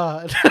 ha ha ha.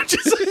 And I'm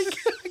just like,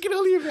 I can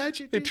only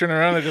imagine. They dude. turn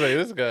around and they're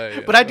like, this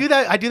guy. But I do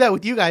that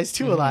with you guys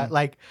too a lot.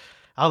 Like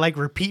I'll like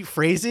repeat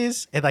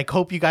phrases and like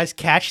hope you guys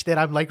catch that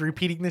I'm like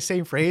repeating the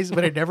same phrase,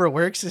 but it never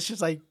works. It's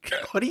just like,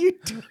 what are you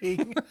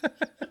doing?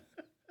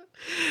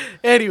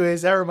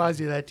 Anyways, that reminds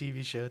me of that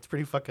TV show. It's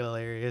pretty fucking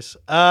hilarious.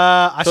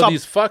 I So saw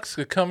these fucks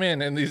could come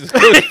in and these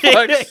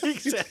fucks.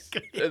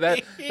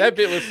 exactly. That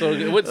bit was so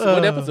good. What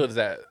episode is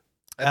that?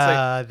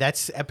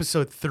 That's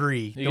episode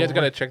 3. You guys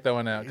gotta check that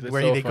one out. 'cause it's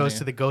where so he goes funny.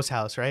 to the ghost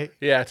house, right?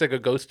 Yeah, it's like a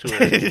ghost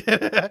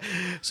tour.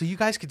 So you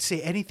guys could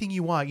say anything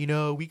you want. You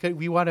know,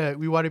 we want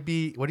to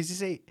be. What does he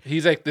say?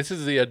 He's like, this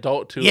is the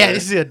adult tour. Yeah,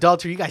 this is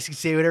adultery. You guys can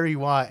say whatever you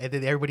want, and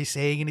then everybody's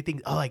saying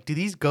anything. Oh, like, do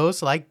these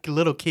ghosts like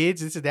little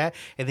kids? This and that.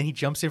 And then he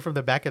jumps in from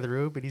the back of the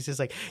room, and he's just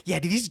like, "Yeah,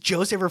 do these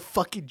Joes ever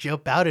fucking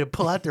jump out and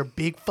pull out their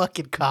big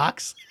fucking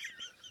cocks?"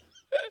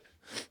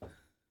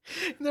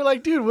 And they're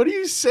like, "Dude, what are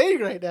you saying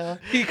right now?"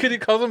 He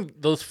calls them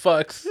those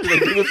fucks. Like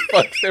those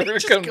fucks ever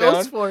Just come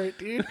goes down. for it,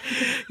 dude.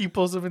 He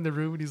pulls him in the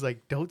room and he's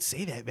like, "Don't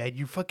say that, man.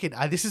 You fucking.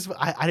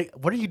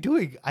 What are you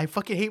doing? I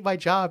fucking hate my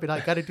job and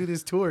I got to do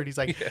this tour." And he's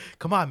like,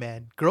 "Come on,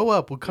 man. Grow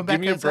up. We'll come Give back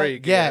me a outside."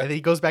 break, Yeah. yeah. And then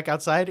he goes back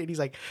outside and he's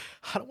like,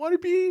 "I don't want to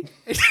be.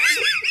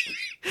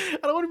 I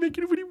don't want to make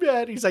anybody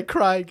mad." He's like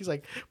crying. He's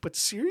like, "But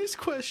serious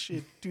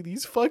question: do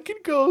these fucking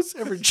ghosts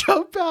ever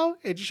jump out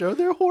and show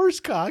their horse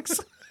cocks?"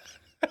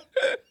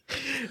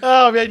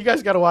 Oh man, you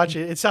guys got to watch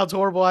it. It sounds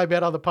horrible, I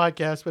bet, on the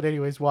podcast, but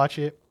anyways, watch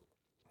it.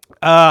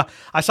 I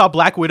saw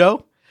Black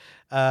Widow.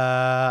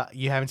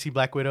 You haven't seen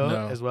Black Widow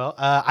No. as well.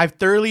 I've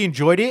thoroughly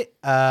enjoyed it,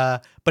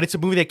 but it's a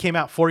movie that came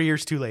out 4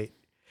 years too late.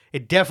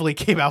 It definitely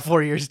came out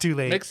 4 years too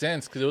late. Makes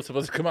sense because it was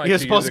supposed to come out. It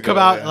was 2 supposed years to come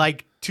ago, out yeah.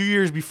 like 2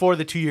 years before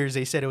the 2 years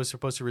they said it was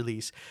supposed to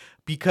release,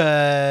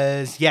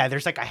 because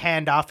there's like a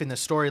handoff in the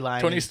storyline.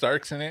 Tony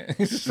Stark's in it.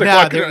 He's just like No,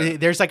 walking around.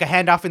 there's like a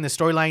handoff in the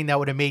storyline that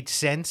would have made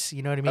sense.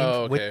 You know what I mean? Oh,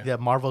 okay. With the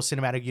Marvel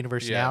Cinematic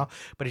Universe Yeah. now,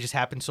 but it just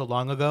happened so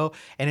long ago,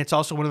 and it's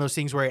also one of those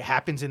things where it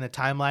happens in the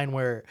timeline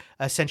where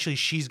essentially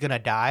she's gonna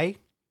die.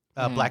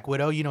 Black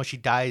Widow, you know, she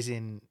dies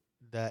in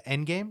the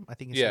Endgame. I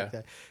think it's Yeah. like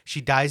that.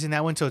 She dies in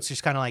that one, so it's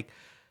just kind of like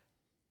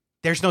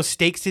there's no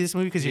stakes to this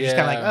movie because you're just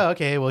kind of like, Yeah. oh,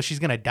 okay, well, she's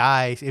gonna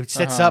die. It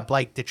sets Uh-huh. up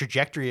like the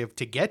trajectory of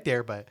to get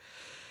there, but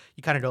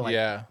you kind of don't like.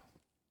 Yeah.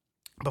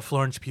 But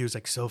Florence Pugh is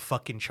like so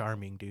fucking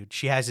charming, dude.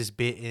 She has this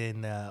bit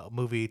in the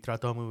movie throughout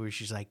the whole movie where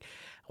she's like,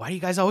 "Why do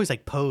you guys always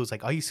like pose?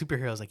 Like all you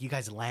superheroes, like you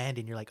guys land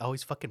and you're like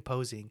always fucking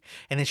posing."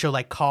 And then she'll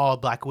like call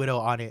Black Widow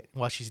on it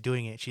while she's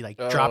doing it. She like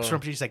drops Oh.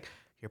 from. She's like,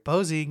 "You're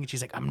posing," and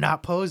she's like, "I'm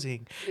not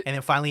posing." And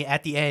then finally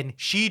at the end,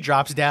 she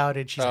drops down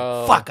and she's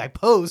Oh. like, "Fuck, I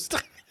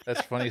posed."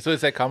 That's funny. So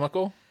is that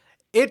comical?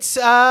 It's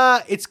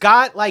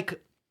got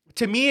like,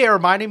 to me it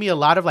reminded me a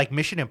lot of like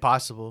Mission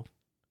Impossible.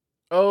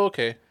 Oh,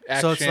 okay.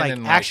 Action So it's like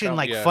and action,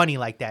 like yeah. funny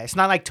like that. It's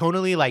not like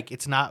tonally like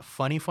it's not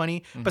funny, but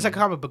it's like a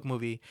comic book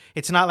movie.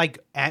 It's not like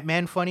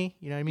Ant-Man funny,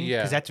 you know what I mean? Yeah.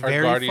 Because that's Or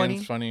very Guardians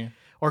funny. funny.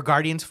 Or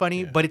Guardians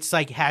funny, Yeah. but it's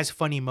like has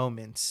funny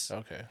moments.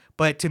 Okay.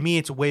 But to me,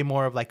 it's way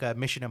more of like a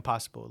Mission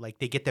Impossible. Like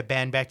they get the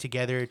band back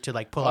together to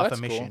like pull Oh, off a that's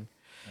cool. mission,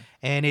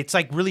 and it's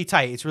like really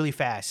tight. It's really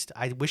fast.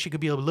 I wish it could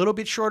be a little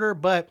bit shorter,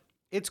 but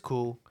it's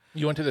cool.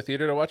 You went to the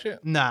theater to watch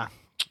it? Nah,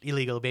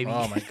 illegal, baby.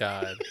 Oh my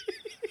god.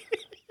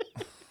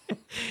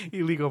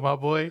 Illegal, my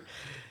boy.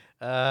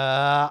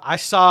 I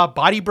saw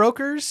Body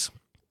Brokers.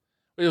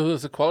 Wait,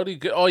 was the quality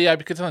good? Oh yeah,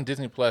 because it's on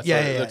Disney Plus.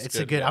 Yeah, so yeah, that's it's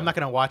a good. yeah. I'm not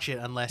gonna watch it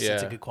unless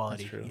it's a Yeah, good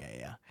quality. that's true.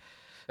 Yeah.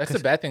 That's the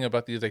bad thing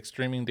about these like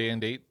streaming day and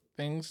date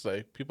things.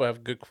 Like people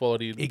have good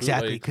quality.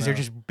 Exactly, bootlegs because they're now.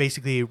 just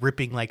basically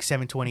ripping like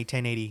 720,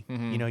 1080.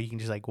 Mhm. You know, you can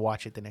just like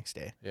watch it the next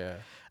day. Yeah.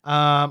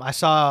 I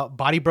saw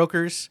Body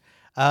Brokers.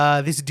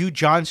 This dude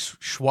John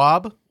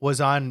Schwab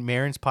was on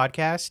Marin's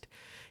podcast.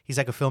 He's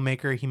like a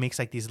filmmaker. He makes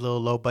like these little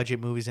low budget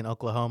movies in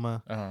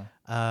Oklahoma. Uh-huh.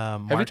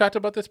 Have you talked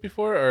about this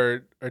before,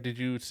 or did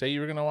you say you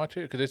were gonna watch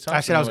it? Because it sounds. I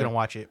said I was similar. gonna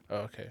watch it. Oh,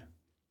 okay.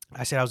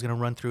 I said I was gonna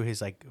run through his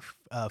like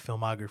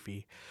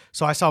filmography.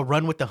 So I saw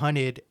Run with the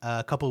Hunted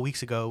a couple of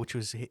weeks ago, which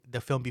was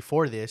the film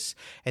before this,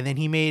 and then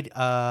he made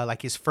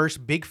like his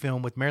first big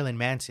film with Marilyn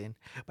Manson.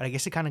 But I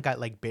guess it kind of got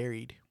like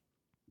buried.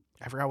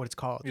 I forgot what it's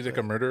called. He's like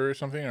a murderer or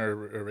something, or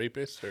a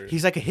rapist, or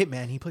He's like a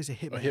hitman. He plays a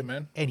hitman. a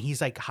hitman. And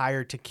he's like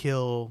hired to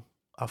kill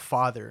a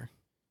father.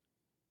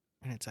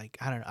 And it's like,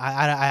 I don't know.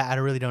 I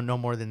really don't know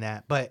more than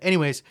that. But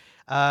anyways,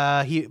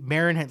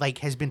 Marin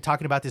has been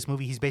talking about this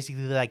movie. He's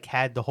basically like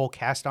had the whole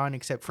cast on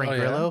except Frank Oh, yeah?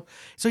 Grillo.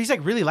 So he's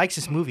like really likes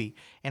this movie.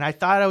 And I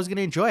thought I was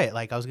gonna enjoy it.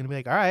 Like I was gonna be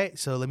like, all right,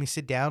 so let me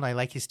sit down. I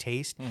like his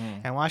taste.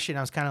 Mhm. And watched it and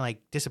I was kind of like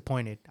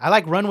disappointed. I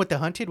like Run with the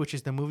Hunted, which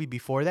is the movie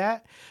before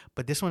that.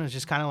 But this one is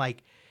just kind of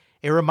like,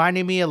 it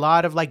reminded me a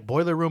lot of like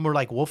Boiler Room or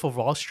like Wolf of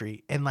Wall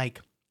Street. And like,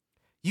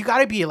 you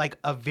gotta be like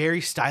a very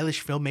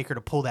stylish filmmaker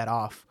to pull that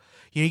off.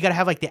 You know, you gotta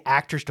have like the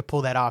actors to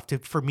pull that off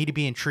for me to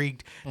be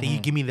intrigued that you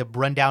give me the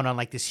rundown on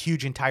like this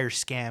huge entire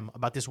scam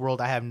about this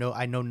world I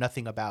know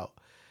nothing about.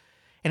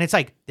 And it's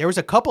like there was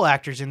a couple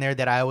actors in there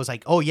that I was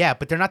like, oh yeah,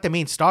 but they're not the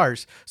main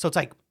stars. So it's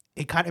like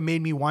it kind of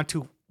made me want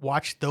to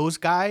watch those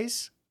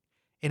guys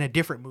in a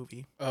different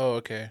movie Oh,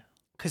 okay.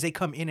 because they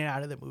come in and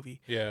out of the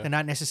movie. Yeah. They're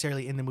not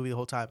necessarily in the movie the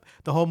whole time.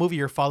 The whole movie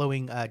you're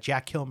following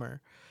Jack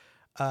Kilmer,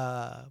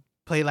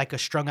 play like a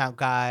strung out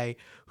guy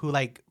who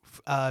like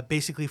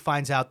basically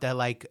finds out that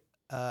like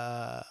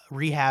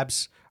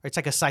rehabs, or it's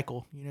like a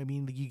cycle. You know what I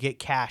mean? You get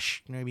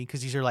cash. You know what I mean?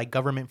 Because these are like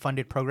government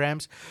funded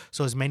programs.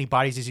 So as many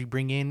bodies as you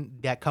bring in,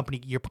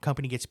 your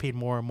company gets paid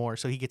more and more.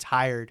 So he gets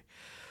hired,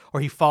 or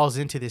he falls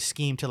into this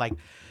scheme to like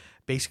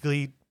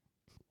basically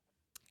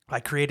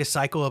like create a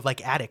cycle of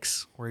like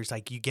addicts, where it's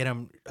like you get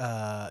them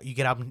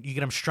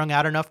strung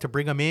out enough to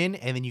bring them in,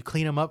 and then you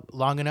clean them up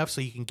long enough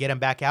so you can get them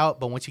back out.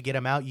 But once you get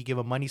them out, you give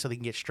them money so they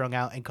can get strung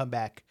out and come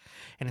back.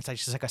 And it's like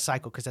just like a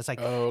cycle, because that's like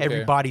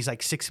everybody's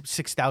like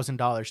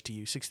 $6,000 to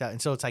you, 6,000.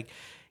 And so it's like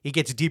it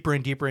gets deeper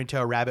and deeper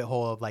into a rabbit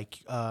hole of like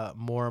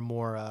more and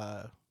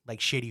more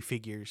like shady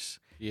figures.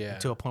 Yeah.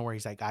 To a point where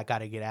he's like, I got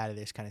to get out of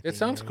this kind of thing. It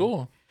sounds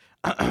cool.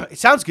 It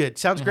sounds good.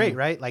 Sounds great,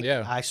 right? Like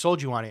I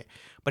sold you on it.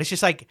 But it's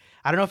just like,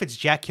 I don't know if it's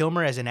Jack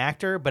Kilmer as an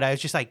actor, but I was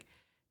just like,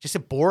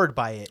 bored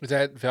by it. Is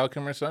that Val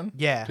Kilmer's son?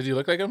 Yeah. Does he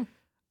look like him?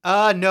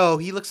 No,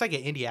 he looks like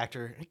an indie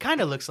actor. He kind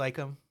of looks like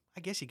him.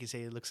 I guess you could say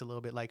he looks a little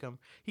bit like him.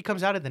 He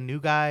comes out of the New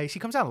Guys. He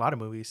comes out in a lot of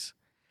movies.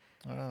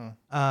 Oh.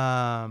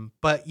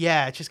 But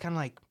yeah, it's just kind of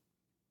like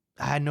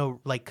I had no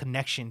like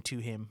connection to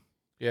him.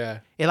 Yeah.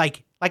 It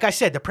like I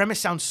said, the premise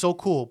sounds so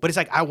cool, but it's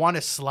like I want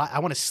a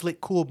slick,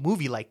 cool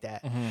movie like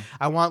that. Mm-hmm.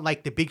 I want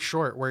like The Big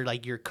Short, where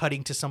like you're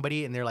cutting to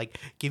somebody and they're like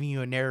giving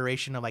you a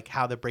narration of like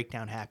how the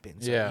breakdown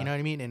happens. Yeah. You know what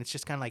I mean? And it's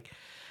just kind of like,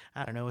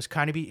 I don't know. It was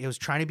trying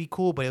to be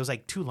cool, but it was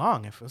like too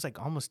long. It was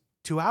like almost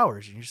 2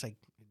 hours, and you're just like,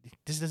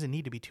 this doesn't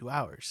need to be 2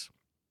 hours.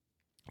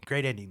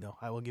 Great ending though.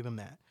 I will give him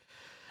that.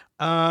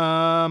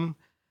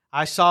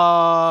 I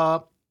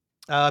saw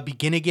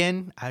Begin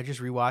Again. I just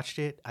rewatched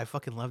it. I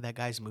fucking love that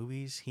guy's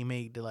movies. He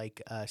made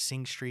like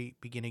Sing Street,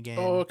 Begin Again.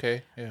 Oh,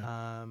 okay.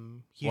 Yeah.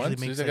 He usually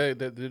Once? makes Is the guy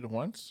that did it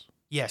once?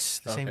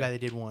 Yes, the same guy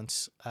that did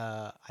Once.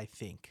 I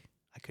think.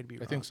 I could be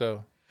wrong. I think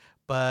so.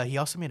 But he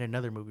also made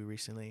another movie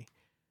recently.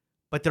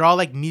 But they're all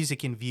like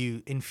music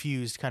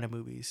infused kind of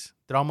movies.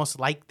 They're almost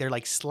like they're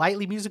like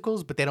slightly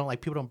musicals, but they don't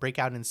like people don't break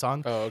out in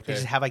song. Oh, okay. They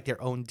just have like their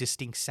own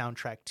distinct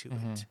soundtrack to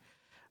it.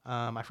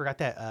 I forgot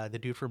that the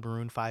dude from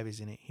Maroon 5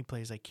 is in it. He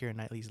plays like Keira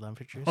Knightley's love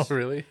interest. Oh,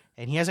 really?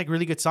 And he has like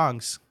really good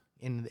songs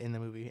in the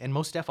movie. And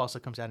Mos Def also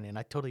comes out in it. And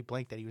I totally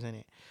blanked that he was in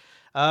it.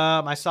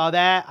 I saw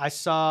that. I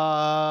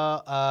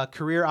saw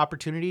Career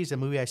Opportunities, a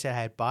movie I said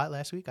I had bought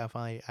last week. I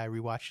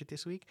rewatched it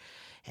this week.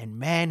 And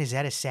man, is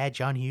that a sad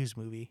John Hughes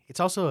movie.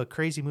 It's also a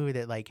crazy movie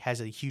that like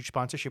has a huge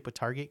sponsorship with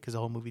Target, because the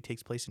whole movie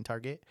takes place in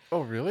Target.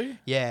 Oh, really?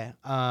 Yeah.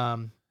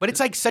 But it's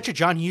like such a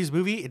John Hughes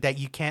movie that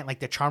you can't, like,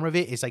 the charm of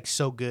it is like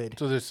so good.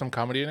 So there's some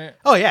comedy in it?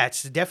 Oh yeah,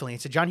 it's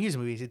a John Hughes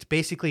movie. It's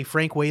basically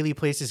Frank Whaley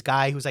plays this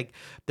guy who's like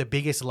the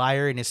biggest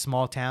liar in his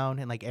small town,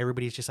 and like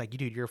everybody's just like,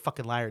 dude, you're a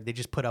fucking liar. They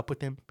just put up with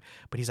him.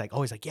 But he's like,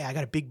 yeah, I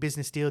got a big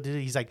business deal.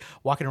 He's like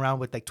walking around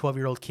with like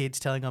 12-year-old kids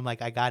telling him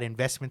like I got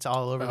investments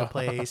all over the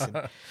place.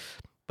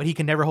 But he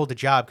can never hold a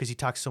job because he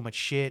talks so much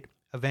shit.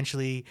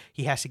 Eventually,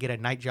 he has to get a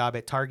night job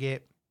at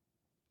Target.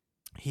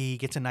 He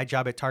gets a night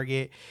job at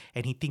Target,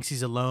 and he thinks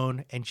he's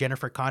alone. And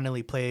Jennifer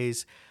Connelly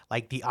plays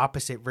like the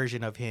opposite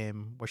version of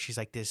him, where she's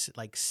like this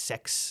like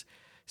sex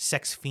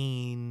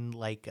fiend,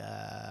 like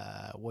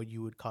what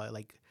you would call it,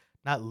 like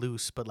not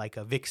loose, but like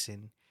a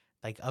vixen,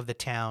 like of the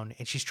town.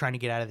 And she's trying to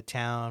get out of the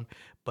town,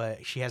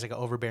 but she has like an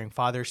overbearing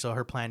father. So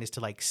her plan is to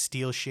like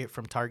steal shit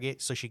from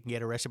Target so she can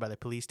get arrested by the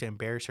police to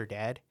embarrass her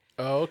dad.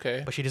 Oh,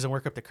 okay. But she doesn't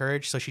work up the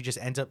courage, so she just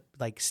ends up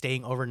like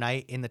staying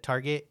overnight in the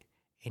Target,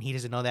 and he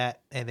doesn't know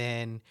that. And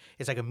then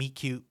it's like a meet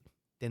cute.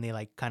 Then they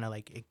like kind of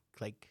like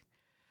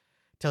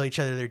tell each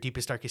other their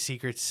deepest, darkest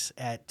secrets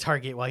at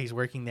Target while he's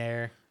working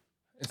there.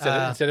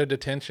 Instead of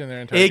detention,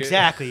 they're in Target.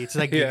 Exactly. It's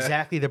like Yeah.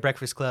 exactly The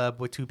Breakfast Club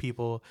with two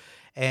people,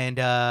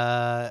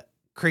 and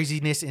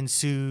craziness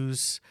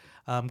ensues.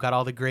 Got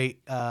all the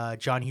great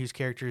John Hughes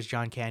characters.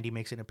 John Candy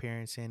makes an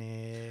appearance in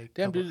it.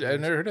 Damn, dude, I've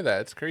never heard of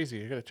that. It's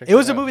crazy. I gotta check It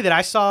was that a out. movie that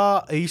I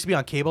saw. It used to be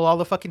on cable all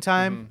the fucking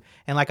time.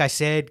 And like I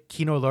said,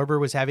 Kino Lorber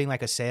was having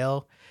like a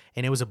sale,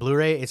 and it was a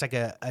Blu-ray. It's like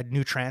a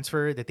new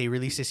transfer that they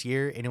released this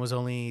year, and it was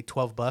only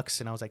 $12.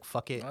 And I was like,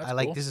 fuck it. Oh, that's I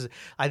like cool. this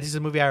is a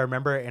movie I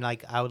remember, and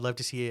like I would love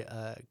to see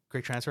a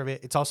great transfer of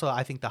it. It's also,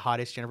 I think, the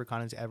hottest Jennifer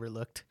Connelly's ever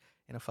looked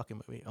in a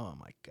fucking movie. Oh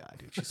my god,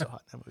 dude, she's so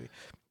hot in that movie.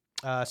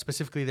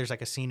 Specifically, there's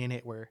like a scene in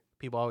it where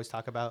people always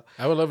talk about.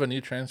 I would love a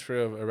new transfer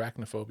of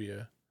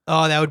Arachnophobia.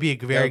 Oh, that would be a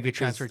very Yeah, good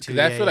transfer too.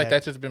 Because I feel like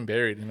that's just been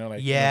buried. You know, like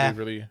Yeah.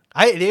 nobody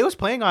It was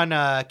playing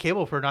on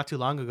cable for not too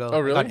long ago. Oh,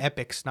 really? Like on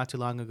Epix not too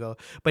long ago.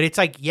 But it's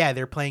like, yeah,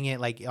 they're playing it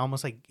like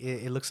almost like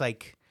it looks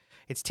like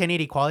it's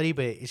 1080 quality,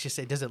 but it's just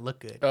it doesn't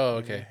look good. Oh,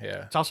 okay,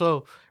 yeah. It's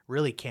also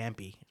really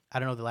campy. I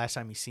don't know the last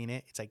time you've seen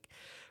it. It's like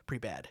pretty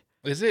bad.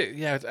 Is it?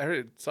 Yeah,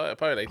 saw it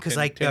probably like Because 10,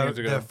 like 10 years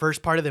ago. the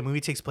first part of the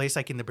movie takes place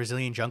like in the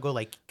Brazilian jungle,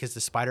 like because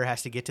the spider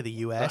has to get to the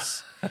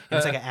U.S. and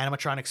it's like an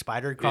animatronic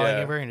spider crawling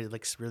Yeah. over, and it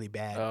looks really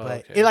bad. Oh,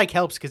 but okay. it like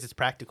helps because it's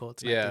practical.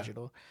 It's not Yeah.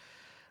 digital.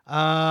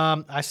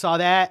 I saw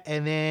that,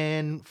 and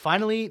then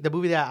finally the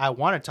movie that I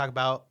want to talk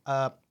about.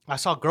 I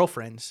saw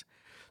Girlfriends.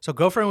 So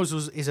Girlfriends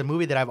is a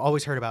movie that I've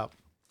always heard about.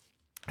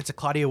 It's a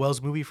Claudia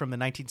Wells movie from the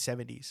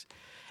 1970s,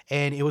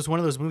 and it was one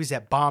of those movies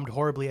that bombed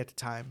horribly at the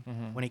time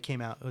when it came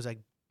out. It was like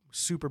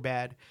super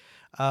bad.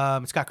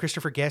 It's got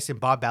Christopher Guest and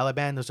Bob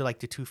Balaban. Those are like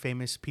the two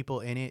famous people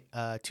in it.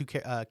 Two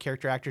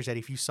character actors that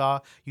if you saw,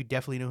 you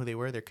definitely know who they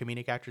were. They're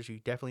comedic actors you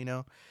definitely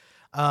know.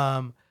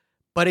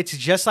 But it's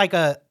just like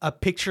a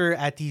picture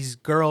at these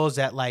girls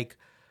that like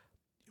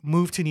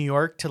move to New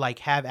York to like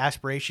have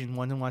aspiration.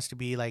 One wants to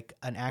be like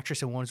an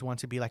actress and one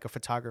wants to be like a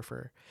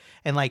photographer.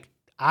 And like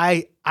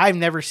I've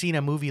never seen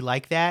a movie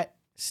like that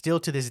still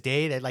to this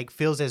day that like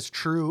feels as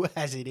true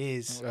as it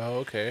is.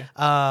 Oh, okay.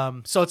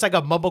 So it's like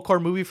a mumblecore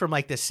movie from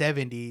like the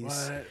 70s.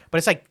 What? But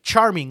it's like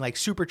charming, like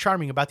super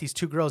charming about these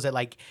two girls that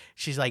like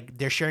she's like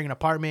they're sharing an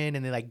apartment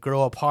and they like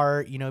grow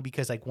apart, you know,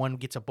 because like one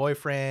gets a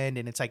boyfriend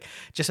and it's like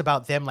just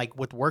about them like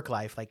with work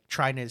life, like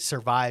trying to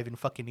survive in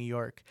fucking New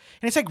York.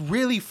 And it's like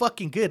really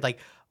fucking good. Like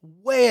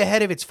way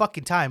ahead of its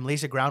fucking time.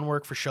 Lays the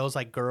groundwork for shows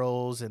like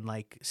Girls and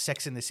like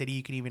Sex in the City,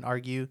 you could even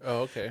argue.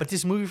 Oh, okay. But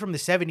this movie from the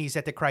 70s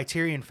that the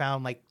Criterion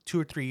found like 2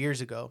 or 3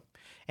 years ago.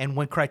 And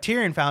when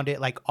Criterion found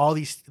it, like all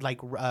these like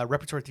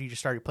repertoire theaters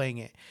started playing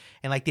it.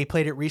 And like they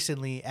played it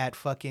recently at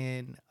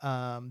fucking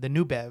the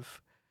New Bev.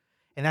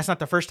 And that's not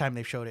the first time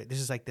they've showed it. This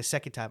is like the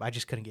second time. I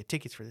just couldn't get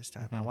tickets for this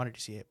time. I wanted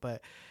to see it,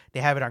 but they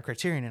have it on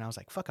Criterion, and I was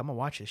like, "Fuck, I'm gonna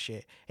watch this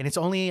shit." And it's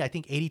only I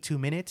think 82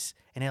 minutes,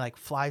 and it like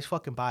flies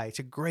fucking by. It's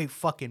a great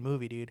fucking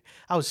movie, dude.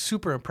 I was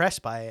super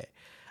impressed by it.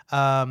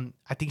 I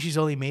think she's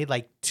only made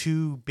like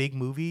 2 big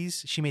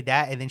movies. She made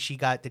that, and then she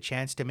got the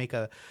chance to make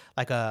a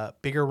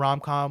bigger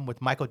rom-com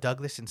with Michael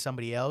Douglas and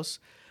somebody else.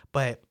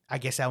 But I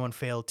guess that one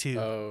failed too.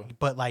 Oh.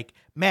 But like,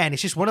 man,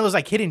 it's just one of those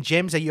like hidden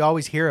gems that you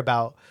always hear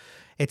about.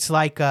 It's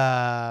like,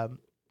 God,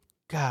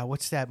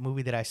 what's that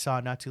movie that I saw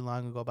not too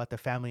long ago about the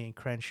family in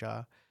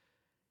Crenshaw?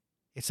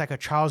 It's like a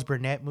Charles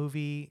Burnett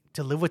movie,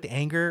 To Live with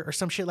Anger or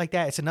some shit like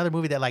that. It's another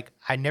movie that like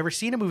I never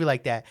seen a movie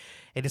like that,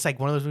 and it's like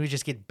one of those movies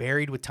just get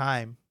buried with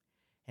time,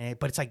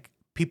 but it's like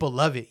people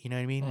love it. You know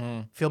what I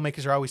mean?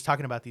 Filmmakers are always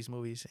talking about these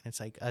movies, and it's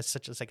like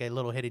it's like a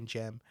little hidden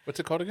gem. What's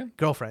it called again?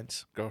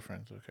 Girlfriends.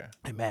 Girlfriends. Okay.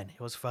 And man,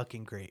 it was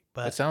fucking great.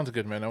 But That sounds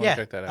good, man. I want to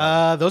check that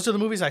out. those are the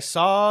movies I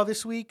saw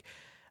this week.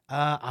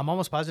 I'm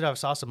almost positive I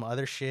saw some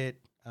other shit,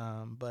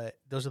 but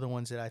those are the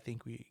ones that I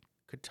think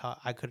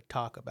I could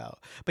talk about.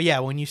 But yeah,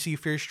 when you see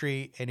Fear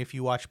Street and if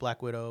you watch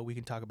Black Widow, we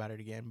can talk about it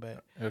again.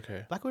 But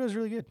Okay. Black Widow is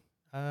really good.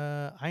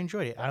 I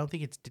enjoyed it. I don't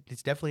think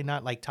it's definitely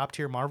not like top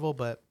tier Marvel,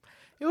 but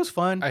it was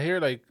fun. I hear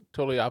like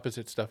totally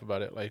opposite stuff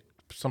about it. Like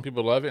some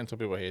people love it and some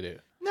people hate it.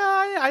 No,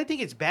 I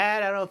think it's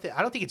bad. I don't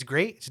think it's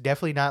great. It's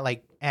definitely not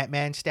like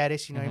Ant-Man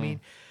status. You know what I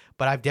mean?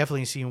 But I've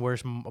definitely seen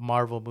worse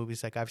Marvel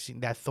movies. Like I've seen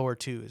that Thor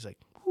 2 is like.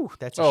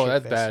 That's a shit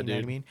that's fest, bad, you know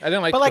dude. what I mean? I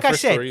didn't like. But like the I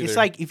first said, Thor it's either.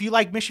 like if you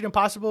like Mission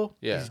Impossible,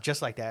 Yeah. it's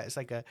just like that. It's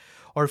like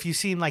or if you've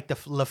seen like the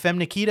La Femme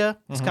Nikita,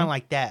 it's kind of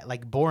like that,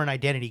 like Born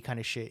Identity kind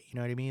of shit. You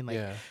know what I mean? Like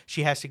Yeah.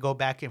 she has to go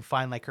back and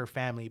find like her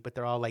family, but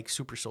they're all like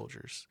super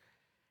soldiers,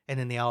 and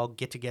then they all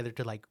get together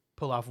to like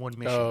pull off one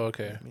mission. Oh, You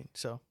okay. know what I mean,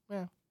 so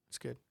yeah, it's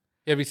good.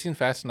 Have you seen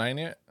Fast 9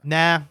 yet?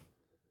 Nah,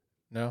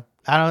 No.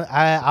 I don't.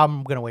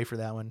 I'm gonna wait for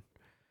that one.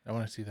 I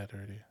want to see that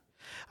already.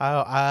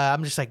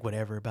 I'm just like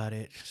whatever about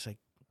it. Just like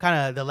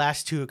kind of the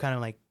last two, kind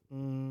of like.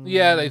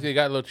 Yeah, like they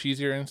got a little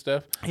cheesier and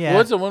stuff. Yeah.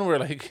 What's the one where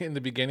like in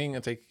the beginning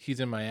it's like he's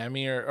in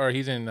Miami or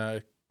he's in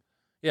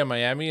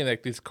Miami and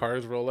like these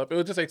cars roll up. It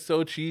was just like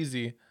so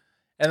cheesy.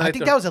 And I like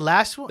think that was the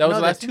last one. That was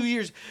no, the last 2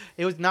 years.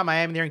 It was not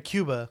Miami. They're in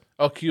Cuba.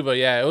 Oh, Cuba,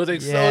 yeah. It was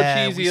like so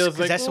cheesy. It was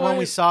like that's the one we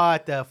what? saw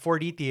at the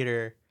 4D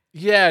theater.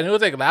 Yeah, and it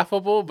was like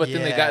laughable, but then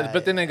Yeah,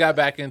 they got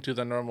back into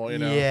the normal, you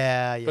know.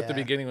 Yeah, yeah. But the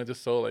beginning was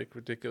just so like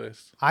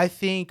ridiculous. I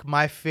think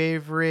my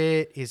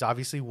favorite is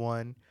obviously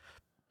 1.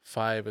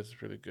 5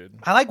 is really good.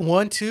 I like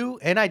 1, 2,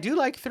 and I do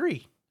like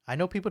 3. I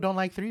know people don't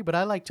like 3, but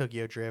I like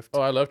Tokyo Drift.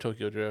 Oh, I love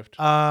Tokyo Drift.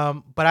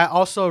 But I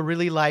also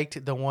really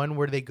liked the one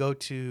where they go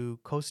to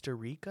Costa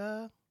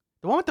Rica.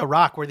 The one with the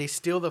rock where they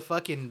steal the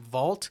fucking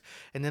vault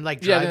and then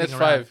like Yeah, I driving think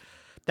that's around. 5.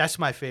 That's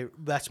my favorite.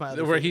 That's my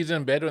other Where favorite. he's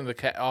in bed when the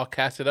cat all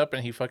casted up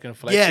and he fucking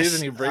flexes Yes,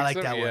 and he breaks I like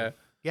them. that Yeah, one.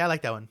 Yeah, I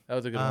like that one. that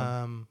was a good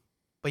one.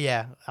 But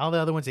yeah, all the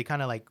other ones they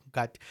kind of like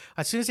got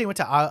as soon as they went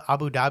to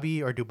Abu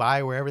Dhabi or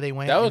Dubai, wherever they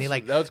went, That and was- they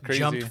like that was crazy.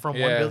 jumped from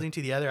one Yeah. building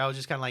to the other. I was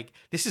just kind of like,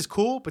 this is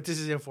cool, but this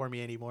isn't for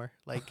me anymore.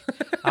 Like,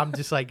 I'm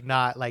just like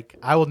not like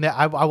I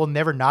will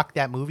never knock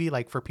that movie.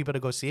 Like for people to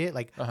go see it,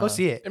 like go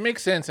see it. It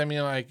makes sense. I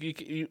mean, like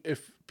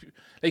if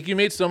like you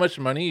made so much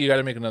money, you got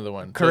to make another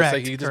one. So Correct.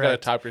 it's like you just got to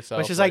correct. top yourself.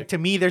 Which is like to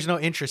me, there's no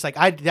interest. Like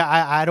I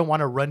don't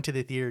want to run to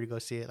the theater to go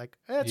see it. Like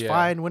it's Yeah.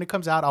 fine when it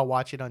comes out, I'll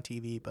watch it on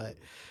TV, but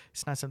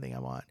it's not something I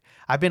want.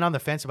 I've been on the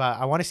fence about.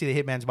 I want to see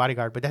The Hitman's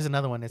Bodyguard, but that's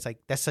another one. It's like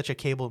that's such a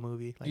cable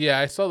movie. Like, yeah,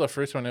 I saw the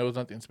first one. It was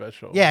nothing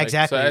special. Yeah, Like,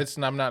 exactly.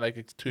 So I'm not like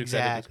too excited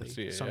exactly. to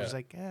see it. So I'm yeah. just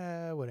like,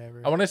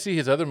 whatever. I want to see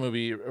his other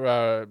movie,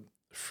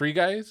 Free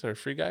Guys or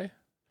Free Guy.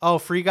 Oh,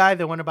 Free Guy,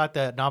 the one about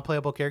the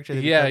non-playable character.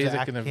 That Yeah, becomes he's an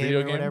like in a him video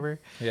or game. whatever.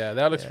 Yeah,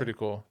 that looks Yeah. pretty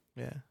cool.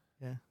 Yeah,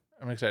 yeah.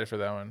 I'm excited for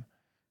that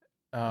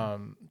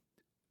one.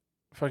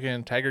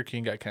 Fucking Tiger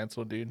King got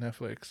canceled, dude.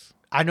 Netflix.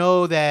 I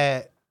know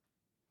that.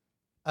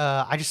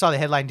 I just saw the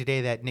headline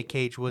today that Nick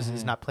Cage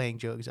is not playing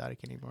Joe Exotic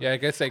anymore. Yeah, I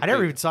guess like I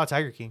never even saw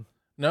Tiger King.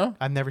 No,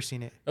 I've never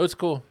seen it. it was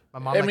cool. My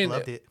mom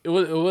loved it. It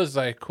was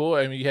like cool.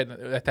 I mean, you had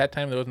at that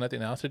time there was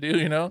nothing else to do,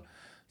 you know.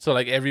 So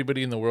like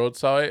everybody in the world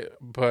saw it,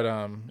 but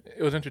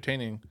it was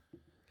entertaining.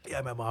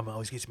 Yeah, my mom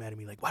always gets mad at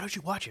me like, "Why don't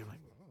you watch it?" I'm like,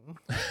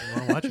 "I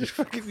want to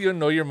watch it." You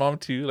annoy your mom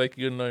too, like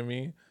you annoy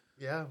me.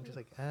 Yeah, I'm just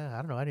like, I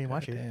don't know. I didn't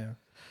watch it. Damn.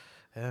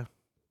 Yeah, I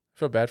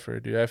feel bad for her,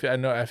 dude.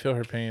 I feel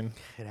her pain.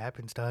 it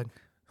happens, dog.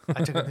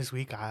 I took it this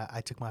week.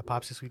 I took my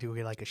pops this week to go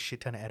get like a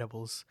shit ton of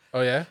edibles.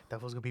 Oh yeah.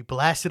 That was gonna be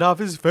blasted off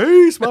his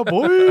face, my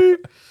boy.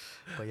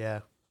 But yeah,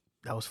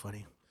 that was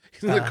funny.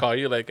 He's gonna call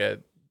you like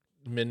at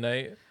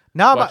midnight.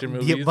 No, Watching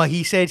but, movies? but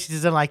he said he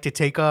doesn't like to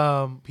take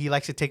he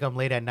likes to take them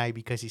late at night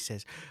because he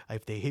says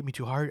if they hit me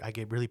too hard, I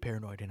get really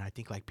paranoid and I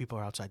think like people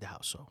are outside the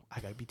house, so I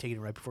gotta be taking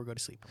it right before I go to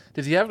sleep.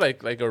 Does he have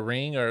like a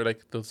ring or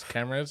like those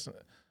cameras?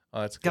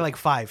 Oh, that's Got good. like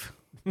 5.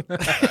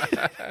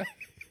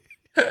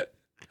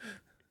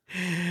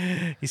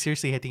 He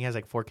seriously, I think he has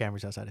like 4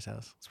 cameras outside his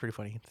house. It's pretty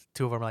funny.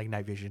 2 of them are like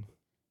night vision.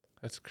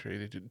 That's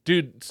crazy,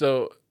 dude.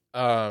 So,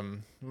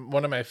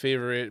 one of my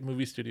favorite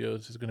movie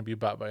studios is gonna be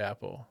bought by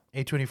Apple.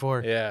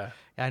 A24. Yeah,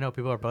 I know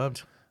people are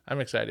bummed. I'm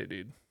excited,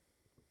 dude.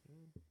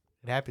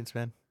 It happens,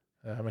 man.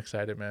 I'm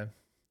excited, man.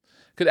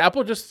 Cause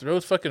Apple just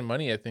throws fucking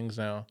money at things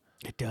now.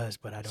 It does,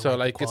 but I don't So, like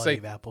like, the it's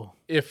quality like- of Apple.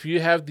 If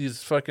you have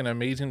these fucking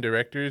amazing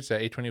directors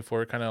that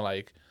A24 kind of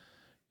like,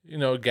 you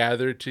know,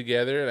 gather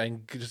together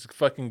and just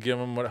fucking give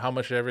them how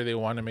much ever they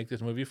want to make this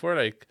movie for,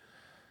 like,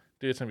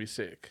 dude, it's gonna be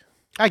sick.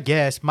 I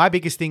guess my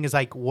biggest thing is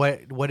like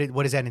what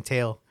does that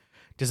entail?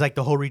 Does like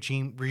the whole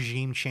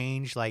regime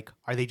change? Like,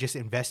 are they just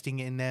investing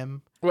in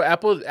them? Well,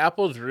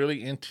 Apple's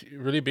really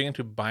big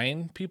into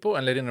buying people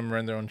and letting them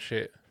run their own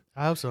shit,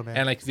 I hope so, man.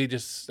 and like they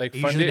just like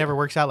It fund usually it. never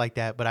works out like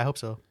that, but I hope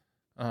so.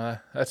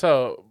 That's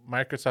how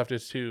Microsoft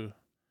is too.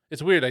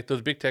 It's weird, like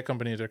those big tech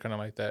companies are kind of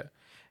like that.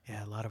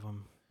 Yeah, a lot of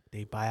them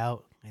they buy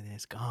out and then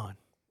it's gone.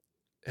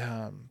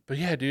 But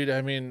yeah, dude.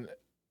 I mean,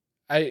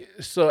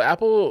 so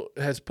Apple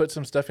has put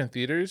some stuff in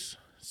theaters.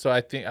 So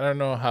I don't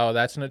know how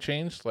that's gonna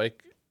change.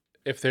 Like,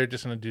 if they're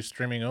just gonna do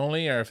streaming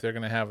only, or if they're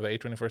gonna have the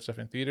A24 stuff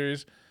in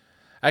theaters.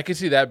 I could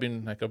see that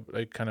being like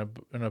kind of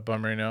in a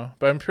bummer, you know.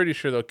 But I'm pretty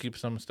sure they'll keep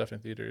some stuff in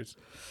theaters.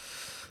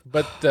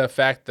 But the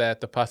fact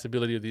that the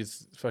possibility of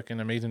these fucking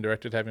amazing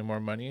directors having more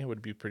money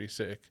would be pretty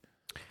sick.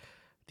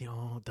 The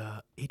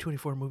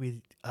A24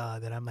 movie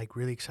that I'm like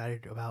really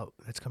excited about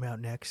that's coming out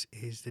next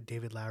is the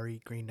David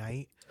Lowery Green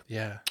Knight,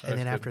 Yeah. and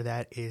then after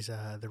that is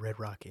the Red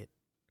Rocket.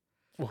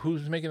 well,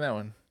 who's making that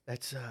one?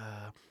 That's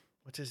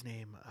what's his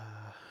name?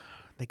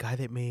 The guy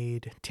that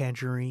made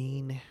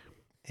Tangerine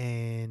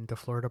and the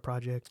Florida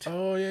Project.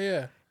 Oh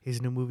yeah.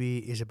 His new movie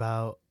is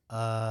about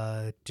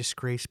a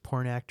disgraced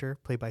porn actor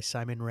played by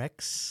Simon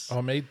Rex,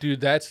 Oh mate,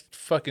 dude, that's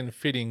fucking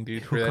fitting,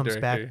 dude, for who that comes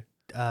director.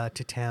 back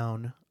to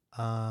town.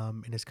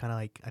 And it's kind of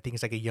like I think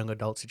it's like a young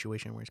adult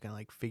situation where he's kind of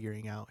like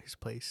figuring out his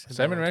place. in the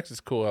Simon world. Rex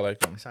is cool. I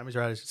like him.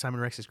 Simon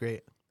Rex is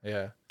great.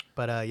 Yeah.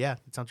 But yeah,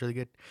 it sounds really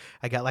good.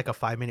 I got like a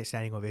 5-minute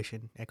standing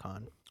ovation at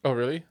con. Oh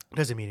really?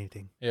 Doesn't mean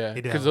anything. Yeah.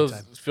 They do Because that all the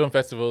those time. film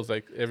festivals,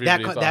 like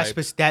everybody's all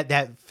hyped.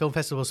 That film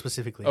festival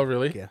specifically. Oh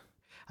really? Yeah.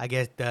 I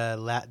guess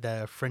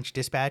the French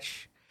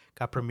Dispatch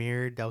got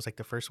premiered. That was like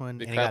the first one.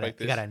 They And clap it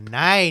like got a this.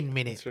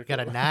 9-minute. That's Got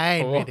a cool.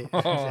 9-minute.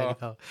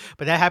 Oh.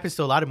 But that happens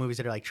to a lot of movies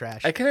that are like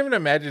trash. I can't even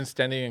imagine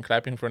standing and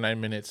clapping for 9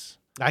 minutes.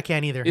 I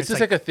can't either. It's just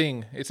like a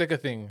thing. It's like a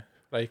thing.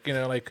 Like, you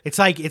know, like it's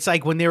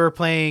like when they were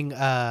playing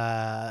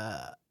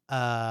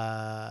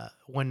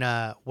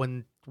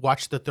when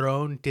Watch the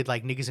Throne did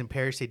like Niggas in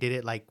Paris, they did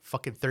it like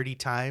fucking 30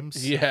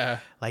 times. yeah.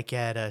 Like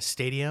at a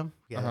stadium.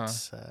 Yeah, Uh-huh.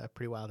 it's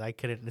pretty wild. I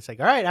couldn't. It's like,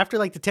 all right, after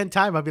like the 10th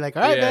time, I'll be like,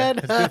 all right, Yeah. man.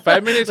 It's been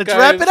 5 minutes, Let's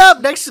wrap guys. it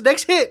up.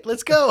 Next hit.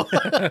 Let's go.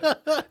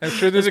 I'm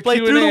sure there's Let's a play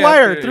Q&A through the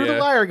wire. after, Through the yeah.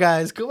 wire,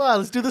 guys. Come on,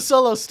 let's do the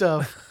solo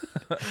stuff.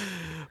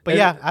 But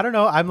yeah, I don't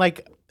know.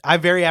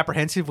 I'm very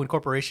apprehensive when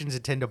corporations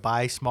intend to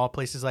buy small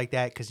places like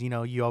that because, you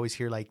know, you always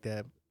hear like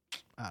I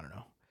don't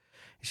know.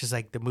 It's just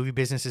like the movie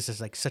business is just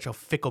like such a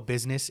fickle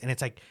business. And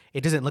it's like, it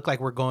doesn't look like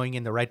we're going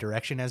in the right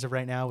direction as of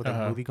right now with the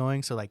movie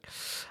going. So like,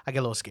 I get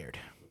a little scared.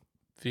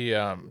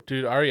 The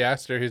dude, Ari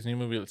Aster, his new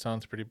movie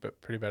sounds pretty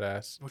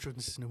badass. Which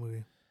one's this new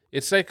movie?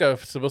 It's like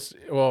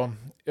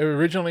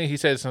originally he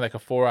said it's like a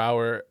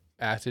 4-hour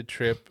acid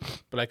trip,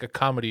 but like a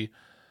comedy.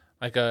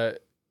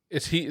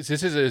 This is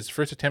his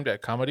first attempt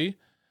at comedy,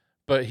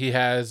 but he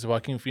has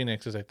Joaquin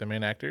Phoenix as like the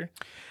main actor.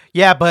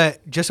 Yeah,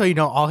 but just so you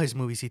know, all his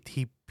movies,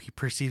 he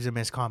perceives them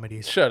as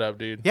comedies. Shut up,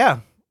 dude.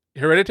 Yeah.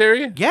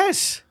 Hereditary?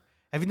 Yes.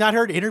 Have you not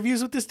heard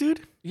interviews with this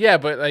dude? Yeah,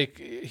 but like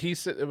he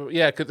said,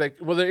 yeah, because like,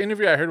 well, the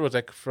interview I heard was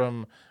like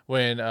from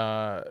when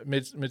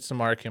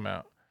Midsommar came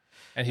out,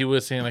 and he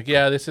was saying like,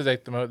 yeah, this is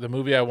like the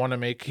movie I want to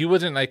make. He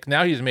wasn't like,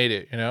 now he's made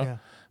it, you know. Yeah.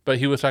 But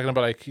he was talking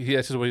about like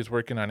this is what he's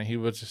working on, and he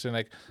was just saying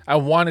like, I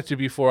want it to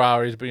be 4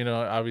 hours, but you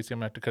know, obviously I'm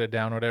gonna have to cut it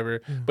down or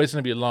whatever. But it's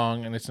gonna be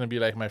long, and it's gonna be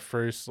like my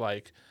first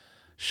like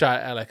shot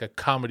at like a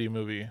comedy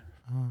movie.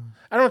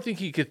 I don't think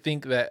he could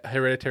think that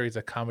Hereditary is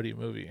a comedy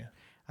movie.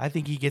 I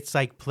think he gets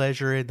like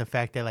pleasure in the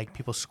fact that like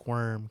people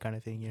squirm, kind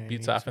of thing. You know,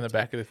 Beats what I mean? off in the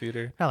back of the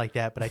theater. Not like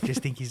that, but I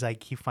just think he's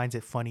like he finds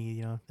it funny,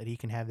 you know, that he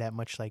can have that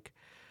much like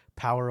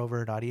power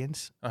over an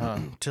audience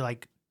to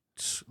like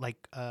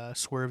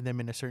swerve them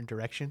in a certain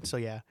direction. So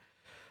yeah,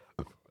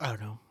 I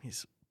don't know.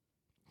 He's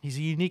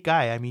a unique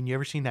guy. I mean, you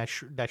ever seen that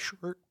that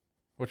shirt?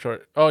 Which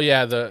short? Oh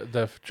yeah,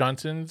 the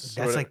Johnsons.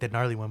 That's like the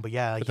gnarly one, but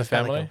yeah, like With the he's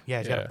got family?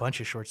 he's got Yeah. a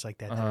bunch of shorts like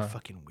that that are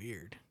fucking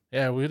weird.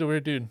 Yeah,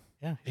 weird dude.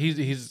 Yeah,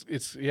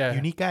 It's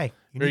unique guy,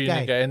 very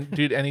unique guy. And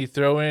dude, and he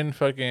throw in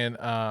fucking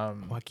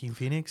Joaquin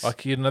Phoenix.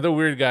 Joaquin, another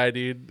weird guy,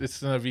 dude.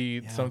 It's gonna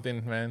be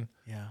something, man.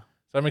 Yeah,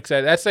 So I'm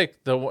excited. That's like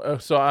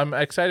so I'm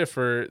excited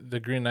for the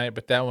Green Knight,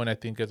 but that one I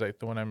think is like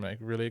the one I'm like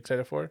really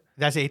excited for.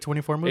 that's an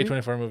A24 movie.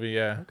 A24 movie,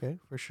 yeah. Okay,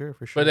 for sure.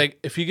 But like,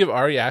 if you give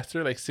Ari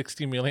Aster like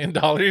 $60 million,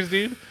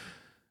 dude,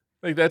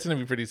 like that's gonna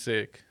be pretty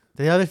sick.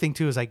 The other thing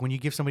too is like when you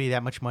give somebody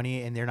that much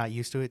money and they're not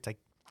used to it, it's like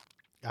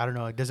I don't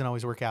know, it doesn't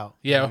always work out.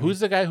 Yeah, who's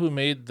the guy who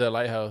made the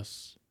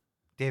Lighthouse?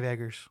 Dave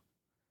Eggers.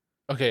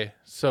 Okay,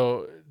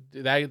 so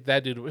that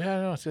dude,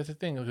 yeah, no, that's the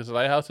thing because the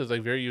Lighthouse is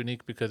like very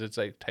unique because it's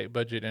like tight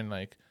budget and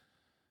like,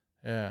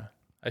 yeah,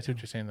 I see what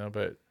you're saying though,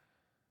 but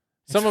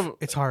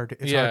it's hard.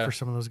 It's yeah. hard for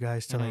some of those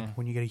guys to like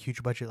when you get a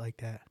huge budget like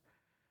that,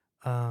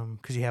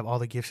 because you have all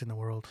the gifts in the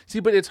world. See,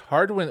 but it's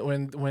hard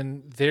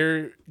when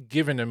they're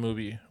given a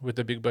movie with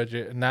a big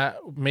budget and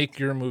not make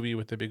your movie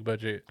with a big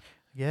budget.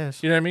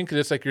 Yes, You know what I mean? Because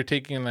it's like you're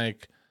taking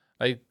like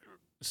a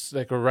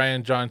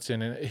Ryan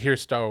Johnson and here's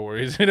Star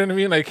Wars. You know what I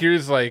mean? Like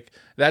here's like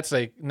that's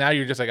like now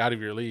you're just like out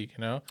of your league.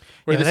 You know?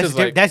 Where yeah, this is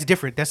like that's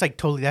different. That's like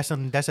totally that's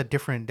a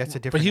different.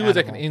 But he was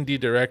like an indie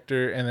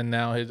director, and then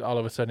now he's all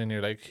of a sudden you're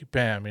like,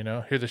 bam, you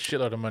know, here's a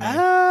shitload of money.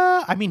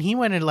 I mean, he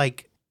went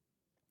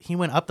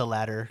up the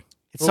ladder.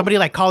 It's somebody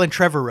like Colin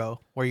Trevorrow,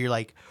 where you're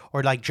like,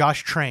 or like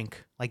Josh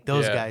Trank, like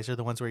those Yeah. guys are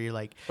the ones where you're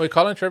like Wait,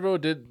 Colin Trevorrow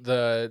did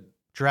the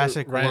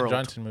Jurassic Ryan World.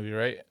 Johnson movie,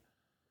 right?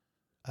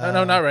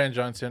 No, not Ryan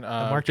Johnson.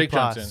 Mark Jake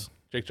Duplass. Johnson.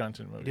 Jake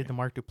Johnson movie. He did the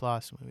Mark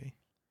Duplass movie.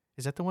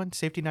 Is that the one?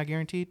 Safety Not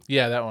Guaranteed.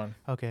 Yeah, that one.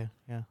 Okay,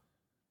 yeah.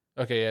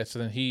 Okay, yeah. So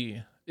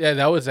then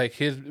that was like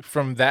his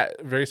from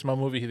that very small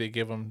movie they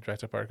gave him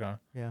Jurassic Park on.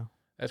 Yeah,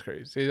 That's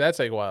crazy. See, that's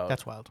like wild.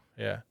 that's wild.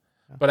 Yeah.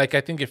 But like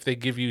I think if they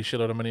give you a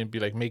shitload of money and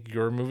be like, make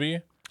your movie.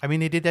 I mean,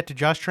 they did that to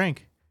Josh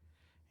Trank.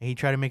 And he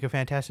tried to make a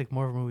Fantastic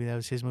Four movie that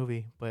was his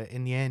movie, but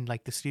in the end,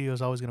 like the studio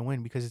is always gonna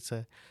win because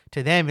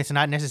to them it's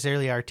not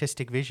necessarily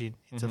artistic vision.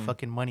 It's a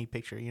fucking money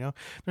picture. You know,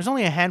 there's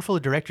only a handful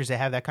of directors that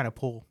have that kind of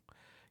pull.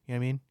 You know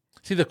what I mean?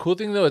 See, the cool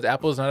thing though is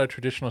Apple's not a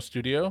traditional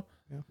studio.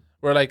 Yeah.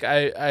 Where like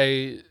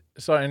I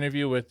saw an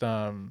interview with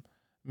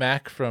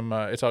Mac from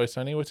It's Always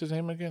Sunny. What's his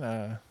name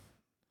again?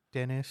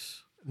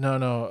 Dennis.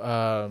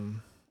 No.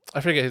 I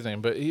forget his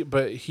name, but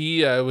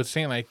he was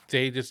saying like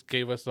they just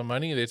gave us the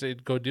money. They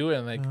said go do it,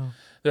 and like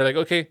they're like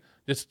okay,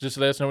 just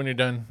let us know when you're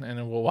done, and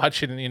then we'll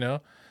watch it. And you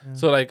know,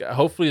 so like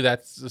hopefully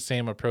that's the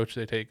same approach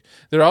they take.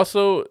 They're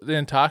also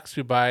in talks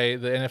to buy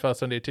the NFL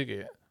Sunday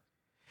Ticket.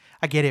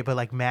 I get it, but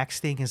like Mac's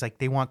thing is like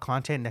they want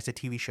content, and that's a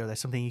TV show. That's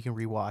something you can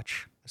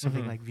rewatch. That's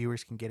something like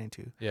viewers can get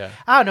into. Yeah,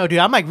 I don't know, dude.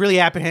 I'm like really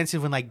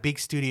apprehensive when like big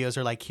studios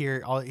are like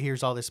here's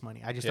all this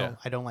money. I just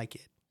don't like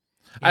it.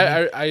 You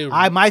know what I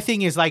mean? My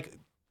thing is like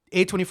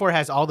A24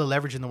 has all the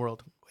leverage in the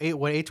world.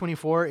 What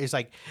A24 is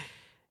like,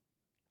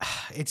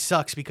 it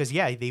sucks because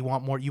they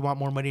want more. You want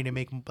more money to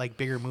make like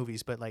bigger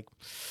movies, but like,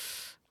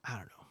 I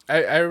don't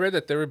know. I read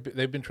that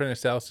they've been trying to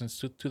sell since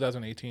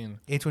 2018.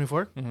 A24.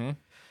 Mm-hmm.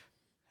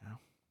 Yeah.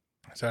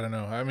 So I don't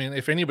know. I mean,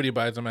 if anybody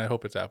buys them, I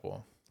hope it's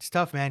Apple. It's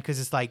tough, man, because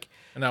it's like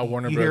And not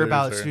Warner you Brothers. hear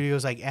about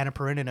studios like Anna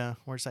Karenina,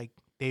 where it's like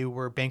they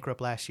were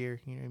bankrupt last year.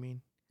 You know what I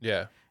mean?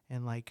 Yeah.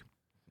 And like,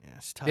 yeah,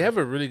 it's tough. They have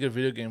a really good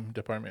video game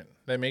department.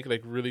 They make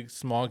like really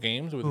small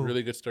games with Who?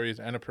 really good stories.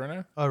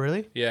 Annapurna. Oh,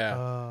 really?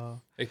 Yeah.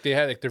 Like they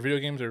had like their video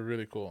games are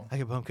really cool. I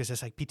get bummed because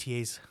that's like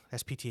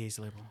That's PTA's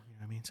label. You know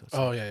what I mean? So it's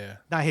Oh yeah.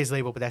 not his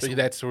label, but that's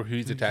Where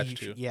he's attached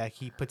to. Yeah,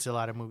 he puts a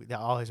lot of movies.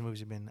 All his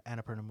movies have been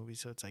Annapurna movies,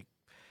 so it's like,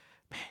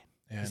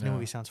 Yeah, his new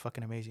movie sounds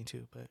fucking amazing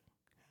too. But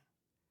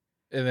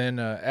And then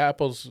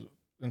Apple's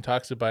in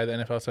talks to buy the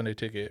NFL Sunday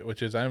Ticket,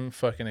 which is I'm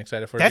fucking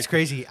excited for. that's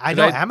crazy. I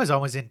know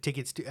Amazon was in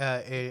tickets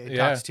to, in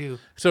talks too.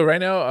 So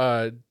right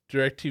now,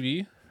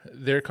 DirecTV,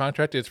 their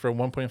contract is for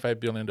 $1.5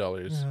 billion,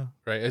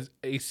 right? It's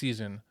a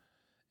season,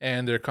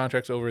 and their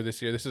contract's over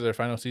this year. This is their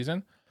final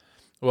season.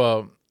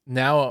 Well,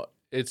 now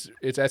it's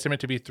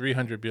estimated to be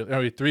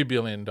 $3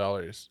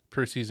 billion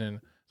per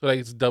season. So like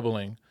it's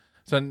doubling.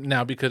 So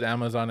now because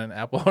Amazon and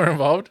Apple are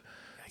involved,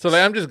 so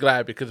like I'm just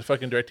glad because the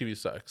fucking DirecTV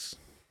sucks.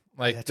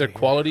 Like their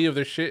quality of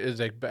their shit is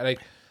like bad. Like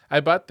I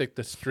bought like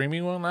the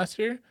streaming one last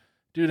year,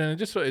 dude, and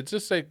it's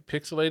just like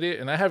pixelated,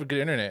 and I have good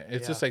internet.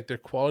 It's just like their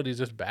quality is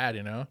just bad,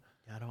 you know.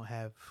 I don't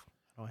have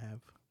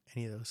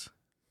any of those.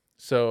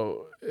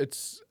 So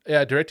it's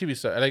DirecTV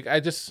sucks. Like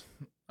I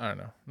don't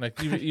know.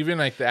 Like even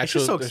like the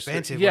actual it's just so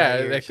expensive.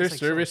 Like their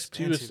service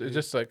too is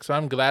just like. So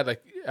I'm glad.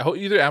 Like I hope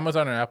either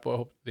Amazon or Apple. I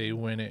hope they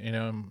win it, you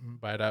know, and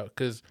buy it out.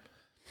 Because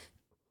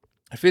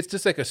if it's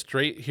just like a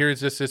straight,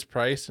 here's just this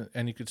price,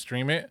 and you could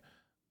stream it.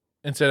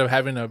 instead of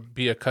having to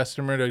be a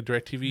customer to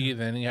DirecTV,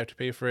 then you have to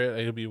pay for it.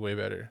 It'll be way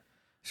better.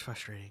 It's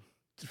frustrating.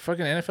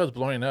 Fucking NFL's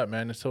blowing up,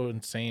 man. It's so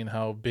insane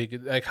how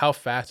big, like how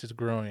fast it's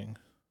growing.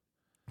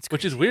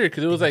 Which is weird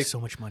because it was They make like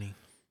so much money.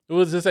 it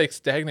was just like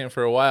stagnant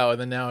for a while,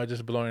 and then now it's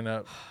just blowing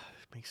up.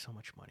 It makes so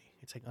much money.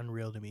 It's like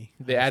unreal to me.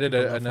 They added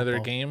another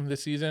game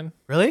this season.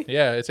 Really?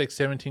 Yeah, it's like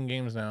 17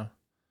 games now.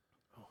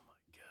 Oh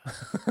my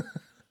god.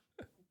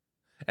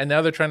 And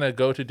now they're trying to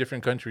go to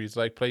different countries,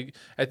 like play.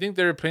 I think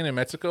they were playing in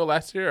Mexico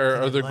last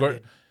year, or they're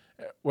going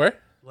where?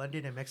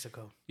 London and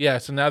Mexico. Yeah,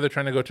 so now they're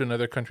trying to go to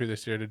another country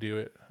this year to do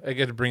it. I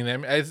guess bring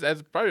them. It's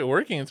probably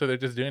working, so they're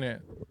just doing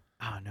it.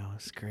 Oh no,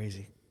 it's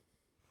crazy.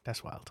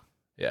 That's wild.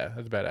 Yeah,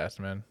 that's badass,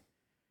 man.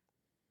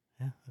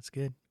 Yeah, that's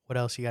good. What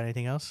else? You got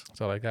anything else?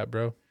 That's all I got,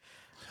 bro.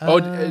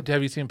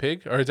 Have you seen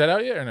Pig? Or is that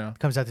out yet or no?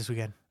 Comes out this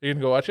weekend. You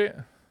gonna go watch it?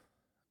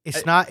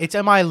 It's not. It's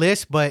on my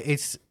list, but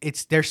it's.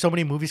 There's so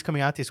many movies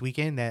coming out this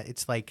weekend that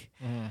it's like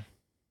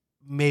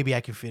maybe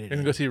I can fit it. You're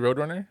gonna go see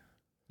Roadrunner?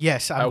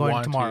 Yes, I'm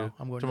going tomorrow.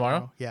 I'm going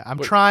tomorrow. Yeah, I'm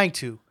trying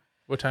to.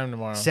 What time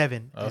tomorrow?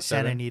 7 Oh, at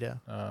Santa 7?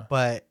 Anita.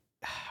 But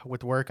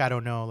with work, I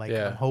don't know. Like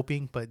Yeah. I'm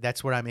hoping, but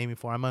that's what I'm aiming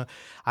for.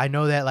 I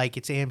know that like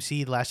it's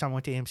AMC. The last time I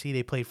went to AMC,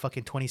 they played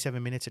fucking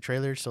 27 minutes of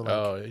trailers. So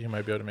like, you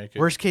might be able to make it.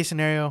 worst case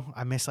scenario,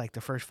 I missed like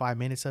the first 5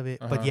 minutes of it.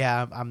 But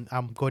yeah,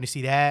 I'm going to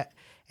see that,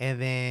 and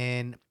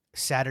then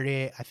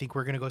Saturday I think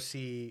we're gonna go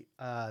see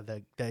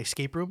the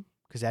Escape Room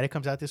because that it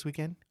comes out this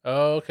weekend.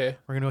 Oh, okay.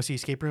 We're gonna go see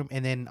Escape Room,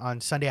 and then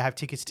on Sunday I have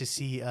tickets to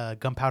see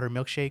Gunpowder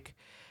Milkshake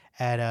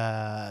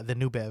at the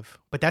New Bev,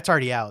 but that's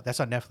already out. That's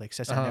on Netflix.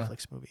 That's a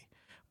Netflix movie.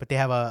 But they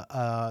have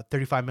a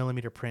 35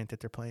 millimeter print that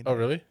they're playing. Oh,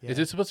 really? Yeah. Is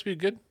it supposed to be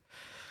good?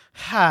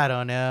 I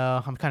don't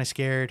know. I'm kind of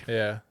scared.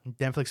 Yeah.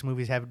 Netflix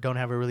movies don't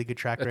have a really good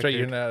track That's record. right.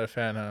 You're not a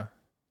fan, huh?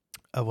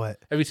 Of what?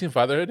 Have you seen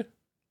Fatherhood?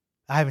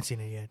 I haven't seen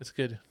it yet. It's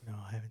good. No,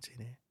 I haven't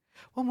seen it.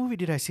 What movie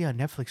did I see on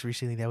Netflix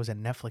recently that was a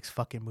Netflix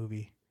fucking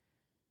movie?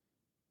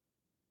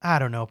 I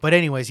don't know. But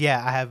anyways,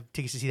 yeah, I have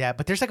tickets to see that.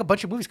 But there's like a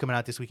bunch of movies coming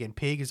out this weekend.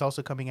 Pig is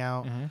also coming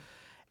out.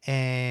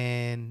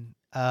 And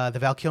the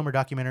Val Kilmer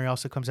documentary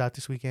also comes out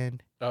this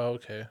weekend. Oh,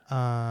 okay.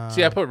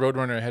 See, I put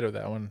Roadrunner ahead of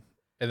that one.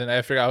 And then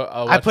I figured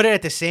I put it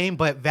at the same,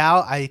 but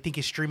Val, I think,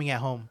 is streaming at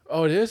home.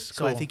 Oh, it is?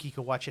 So I think you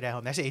could watch it at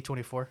home. That's an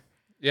A24.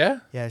 Yeah?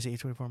 Yeah, it's an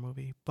A24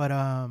 movie. But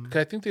 'cause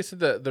I think they said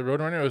that the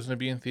Roadrunner was going to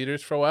be in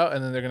theaters for a while,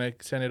 and then they're going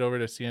to send it over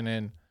to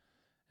CNN,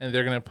 and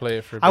they're going to play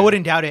it for a bit. I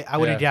wouldn't doubt it. I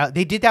wouldn't doubt.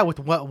 They did that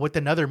with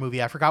another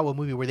movie. I forgot what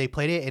movie where they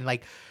played it, and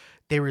like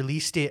they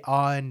released it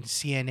on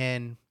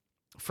CNN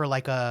for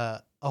like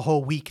a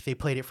whole week. They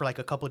played it for like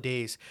a couple of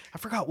days. I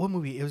forgot what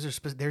movie. It was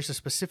there's a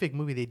specific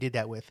movie they did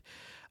that with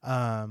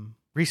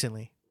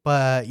recently.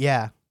 But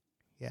yeah.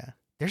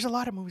 There's a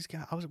lot of movies.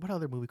 What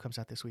other movie comes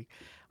out this week?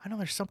 I know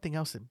there's something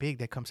else big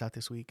that comes out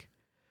this week,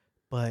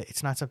 but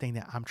it's not something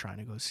that I'm trying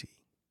to go see.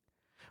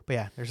 But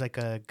yeah, there's like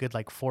a good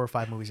like 4 or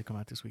 5 movies that come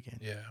out this weekend.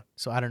 Yeah.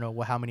 So I don't know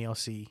how many I'll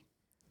see.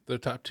 The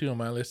top 2 on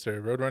my list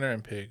are Roadrunner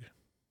and Pig.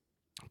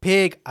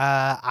 Pig,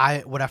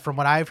 from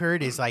what I've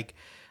heard is like,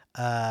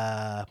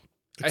 I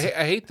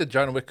hate the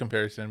John Wick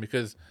comparison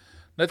because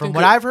from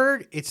what I've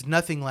heard, it's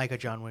nothing like a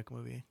John Wick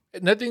movie.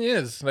 Nothing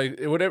is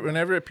like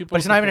whenever people. But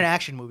it's not even an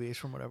action movie. It's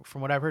from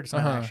what I've heard, it's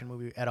not an action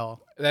movie at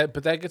all.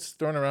 But that gets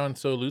thrown around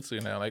so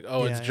loosely now. Like,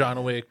 it's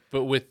John Wick,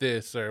 but with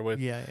this or with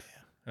yeah.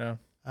 Because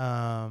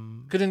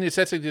then it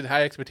sets like these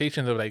high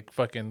expectations of like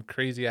fucking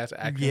crazy ass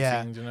action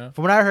scenes. You know.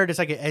 From what I heard, it's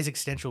like an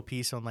existential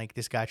piece on like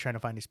this guy trying to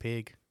find his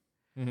pig.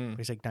 Mm-hmm.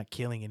 He's like not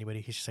killing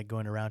anybody. He's just like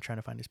going around trying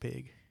to find his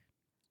pig.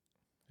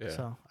 Yeah.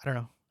 So I don't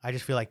know. I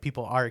just feel like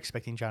people are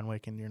expecting John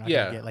Wick, and you're not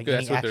gonna get like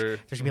any action. There's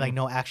gonna be like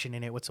no action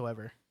in it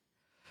whatsoever.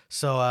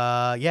 So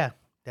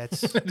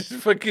that's just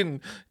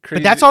fucking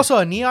crazy. But that's also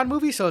a Neon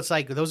movie, so it's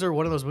like those are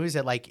one of those movies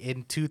that like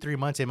in 2-3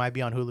 months it might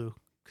be on Hulu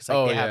because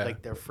like they have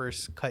like their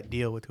first cut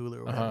deal with Hulu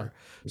or whatever.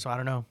 So I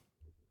don't know.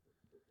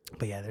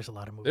 But yeah, there's a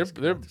lot of movies.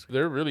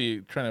 They're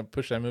really trying to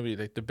push that movie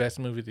like the best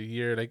movie of the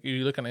year. Like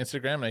you look on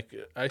Instagram, like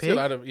I see a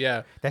lot of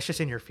That's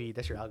just in your feed.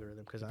 That's your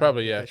algorithm because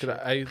probably because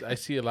I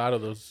see a lot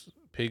of those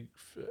Pig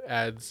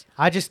ads.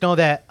 I just know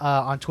that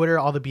on Twitter,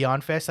 all the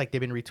Beyond Fest, like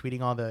they've been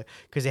retweeting all the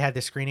because they had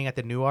the screening at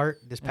the New Art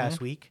this past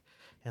week,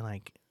 and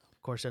like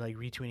of course they're like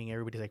retweeting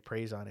everybody's like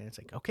praise on it. It's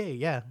like okay,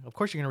 yeah, of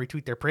course you're gonna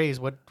retweet their praise.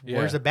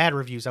 Where's the bad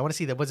reviews? I want to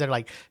see the ones that are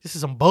like this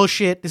is some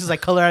bullshit. This is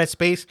like Color Out of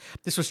Space.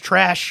 This was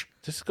trash.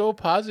 Just go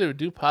positive.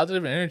 Do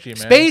positive energy, man.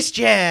 Space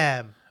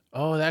Jam.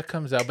 Oh, that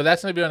comes out, but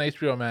that's gonna be on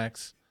HBO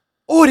Max.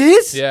 Oh, it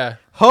is? Yeah.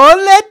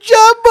 Holy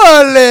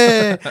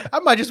jambole. I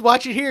might just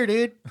watch it here,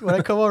 dude. When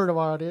I come over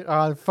tomorrow, dude. Or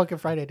on fucking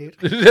Friday, dude.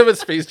 They have a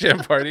Space Jam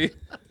party.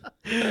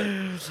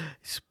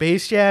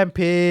 Space Jam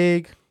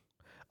Pig.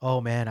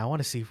 Oh, man. I want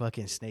to see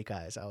fucking Snake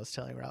Eyes. I was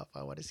telling Ralph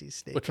I want to see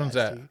Snake Eyes. Which one's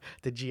that? Too.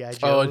 The G.I.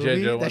 Joe movie. G.I.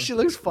 Joe that one. shit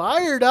looks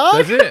fire, dog.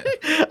 Does it?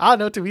 I don't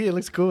know. To me, it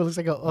looks cool. It looks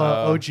like a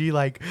OG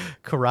like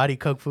karate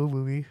kung fu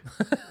movie.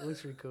 It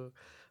looks pretty cool.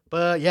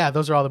 But yeah,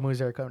 those are all the movies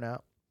that are coming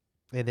out.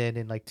 And then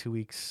in like 2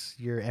 weeks,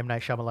 your M.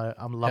 Night Shyamalan.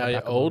 I'm loving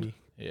Old? movie.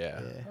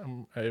 Yeah.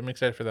 I'm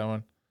excited for that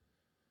one.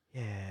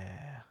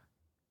 Yeah.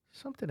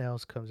 something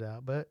else comes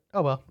out, but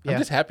oh well. I'm Yeah.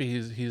 just happy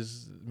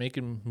he's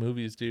making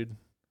movies, dude.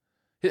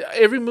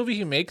 Every movie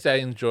he makes, I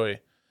enjoy.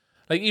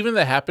 Like even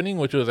The Happening,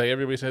 which was like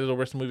everybody says is the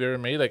worst movie ever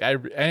made. Like I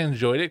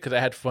enjoyed it because I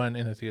had fun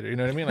in the theater. You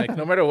know what I mean? Like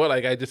no matter what,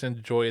 like I just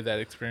enjoyed that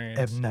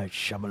experience. M. Night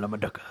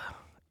Shyamalan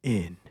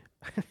in.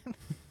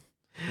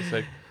 It's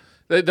like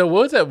what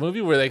was that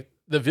movie where like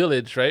The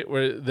Village, right?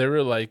 Where they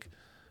were like,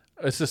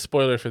 it's a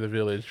spoiler for The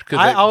Village.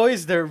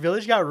 The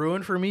Village got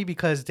ruined for me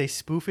because they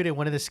spoof it in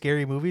one of the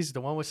scary movies,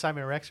 the one with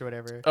Simon Rex or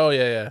whatever. Oh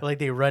yeah. Like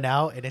they run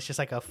out and it's just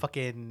like a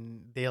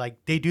fucking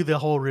they do the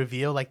whole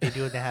reveal like they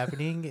do in The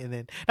Happening, and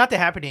then not The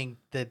Happening,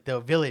 the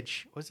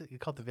Village. What's it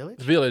called? The Village?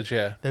 The Village,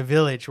 yeah. The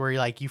Village, where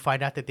you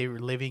find out that they were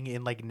living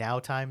in like now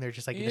time. They're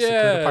just like in a Yeah,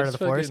 secluded part of it's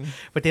the forest, fucking-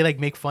 but they like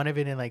make fun of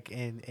it in like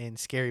in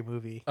Scary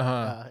Movie.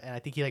 Uh-huh. And I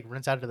think he like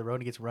runs out into the road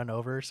and gets run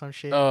over or some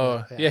shit.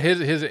 Oh yeah,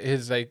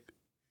 his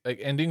like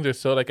endings are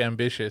so like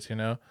ambitious, you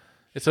know.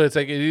 So it's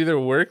like it either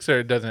works or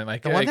it doesn't.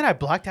 Like The one that I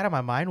blocked out of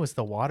my mind was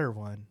the water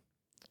one.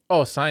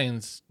 oh,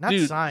 Signs, Not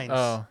dude. Signs.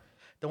 Oh,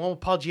 The one with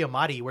Paul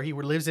Giamatti where he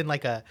lives in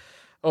like a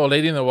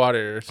Lady in the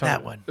Water or something.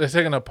 That one. It's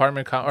like an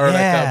apartment or like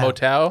Yeah. a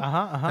motel,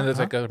 uh-huh. and there's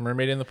like a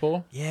mermaid in the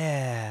pool.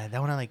 Yeah, that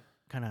one I like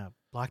kind of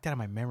blocked out of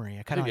my memory.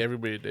 I I kind of think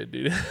everybody did,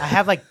 dude. I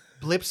have like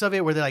blips of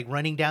it where they're like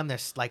running down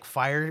this like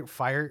fire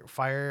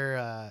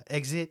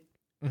exit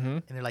Mm-hmm.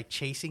 and they're like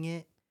chasing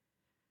it.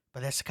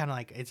 But that's kind of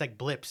like it's like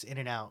blips in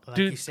and out. Like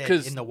Dude, you said,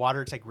 'cause- in the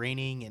water it's like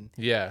raining and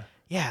Yeah,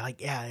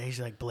 these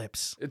are like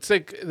blips. it's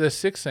like The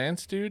Sixth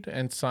Sense, dude,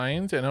 and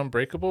Signs and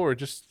Unbreakable are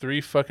just 3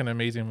 fucking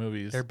amazing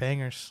movies. They're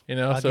bangers. You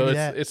know, I'll so give you it's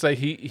that. it's like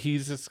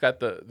he's just got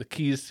the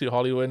keys to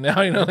Hollywood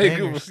now. You know, They're like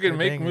bangers. fucking They're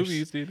make bangers.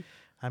 movies, dude.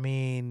 I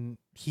mean,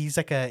 he's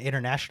like an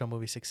international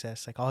movie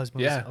success. Like all his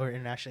movies Yeah. or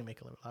internationally make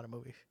a lot of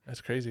movies.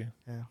 That's crazy.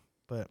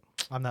 But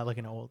I'm not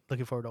looking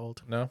forward to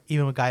old. No,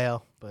 Even with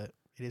Gael, but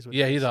it is what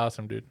yeah, it he's is.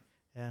 awesome, dude.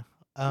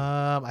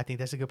 I think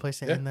that's a good place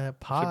to Yeah, end the be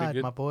pod,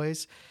 good. my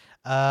boys.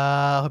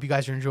 Hope you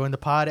guys are enjoying the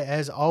pod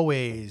as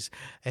always.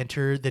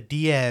 Enter the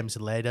DMs.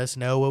 Let us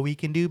know what we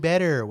can do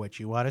better, what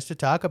you want us to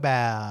talk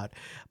about.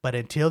 But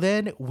until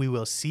then, we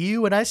will see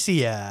you when I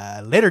see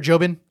ya. Later,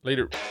 Jobin.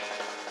 Later.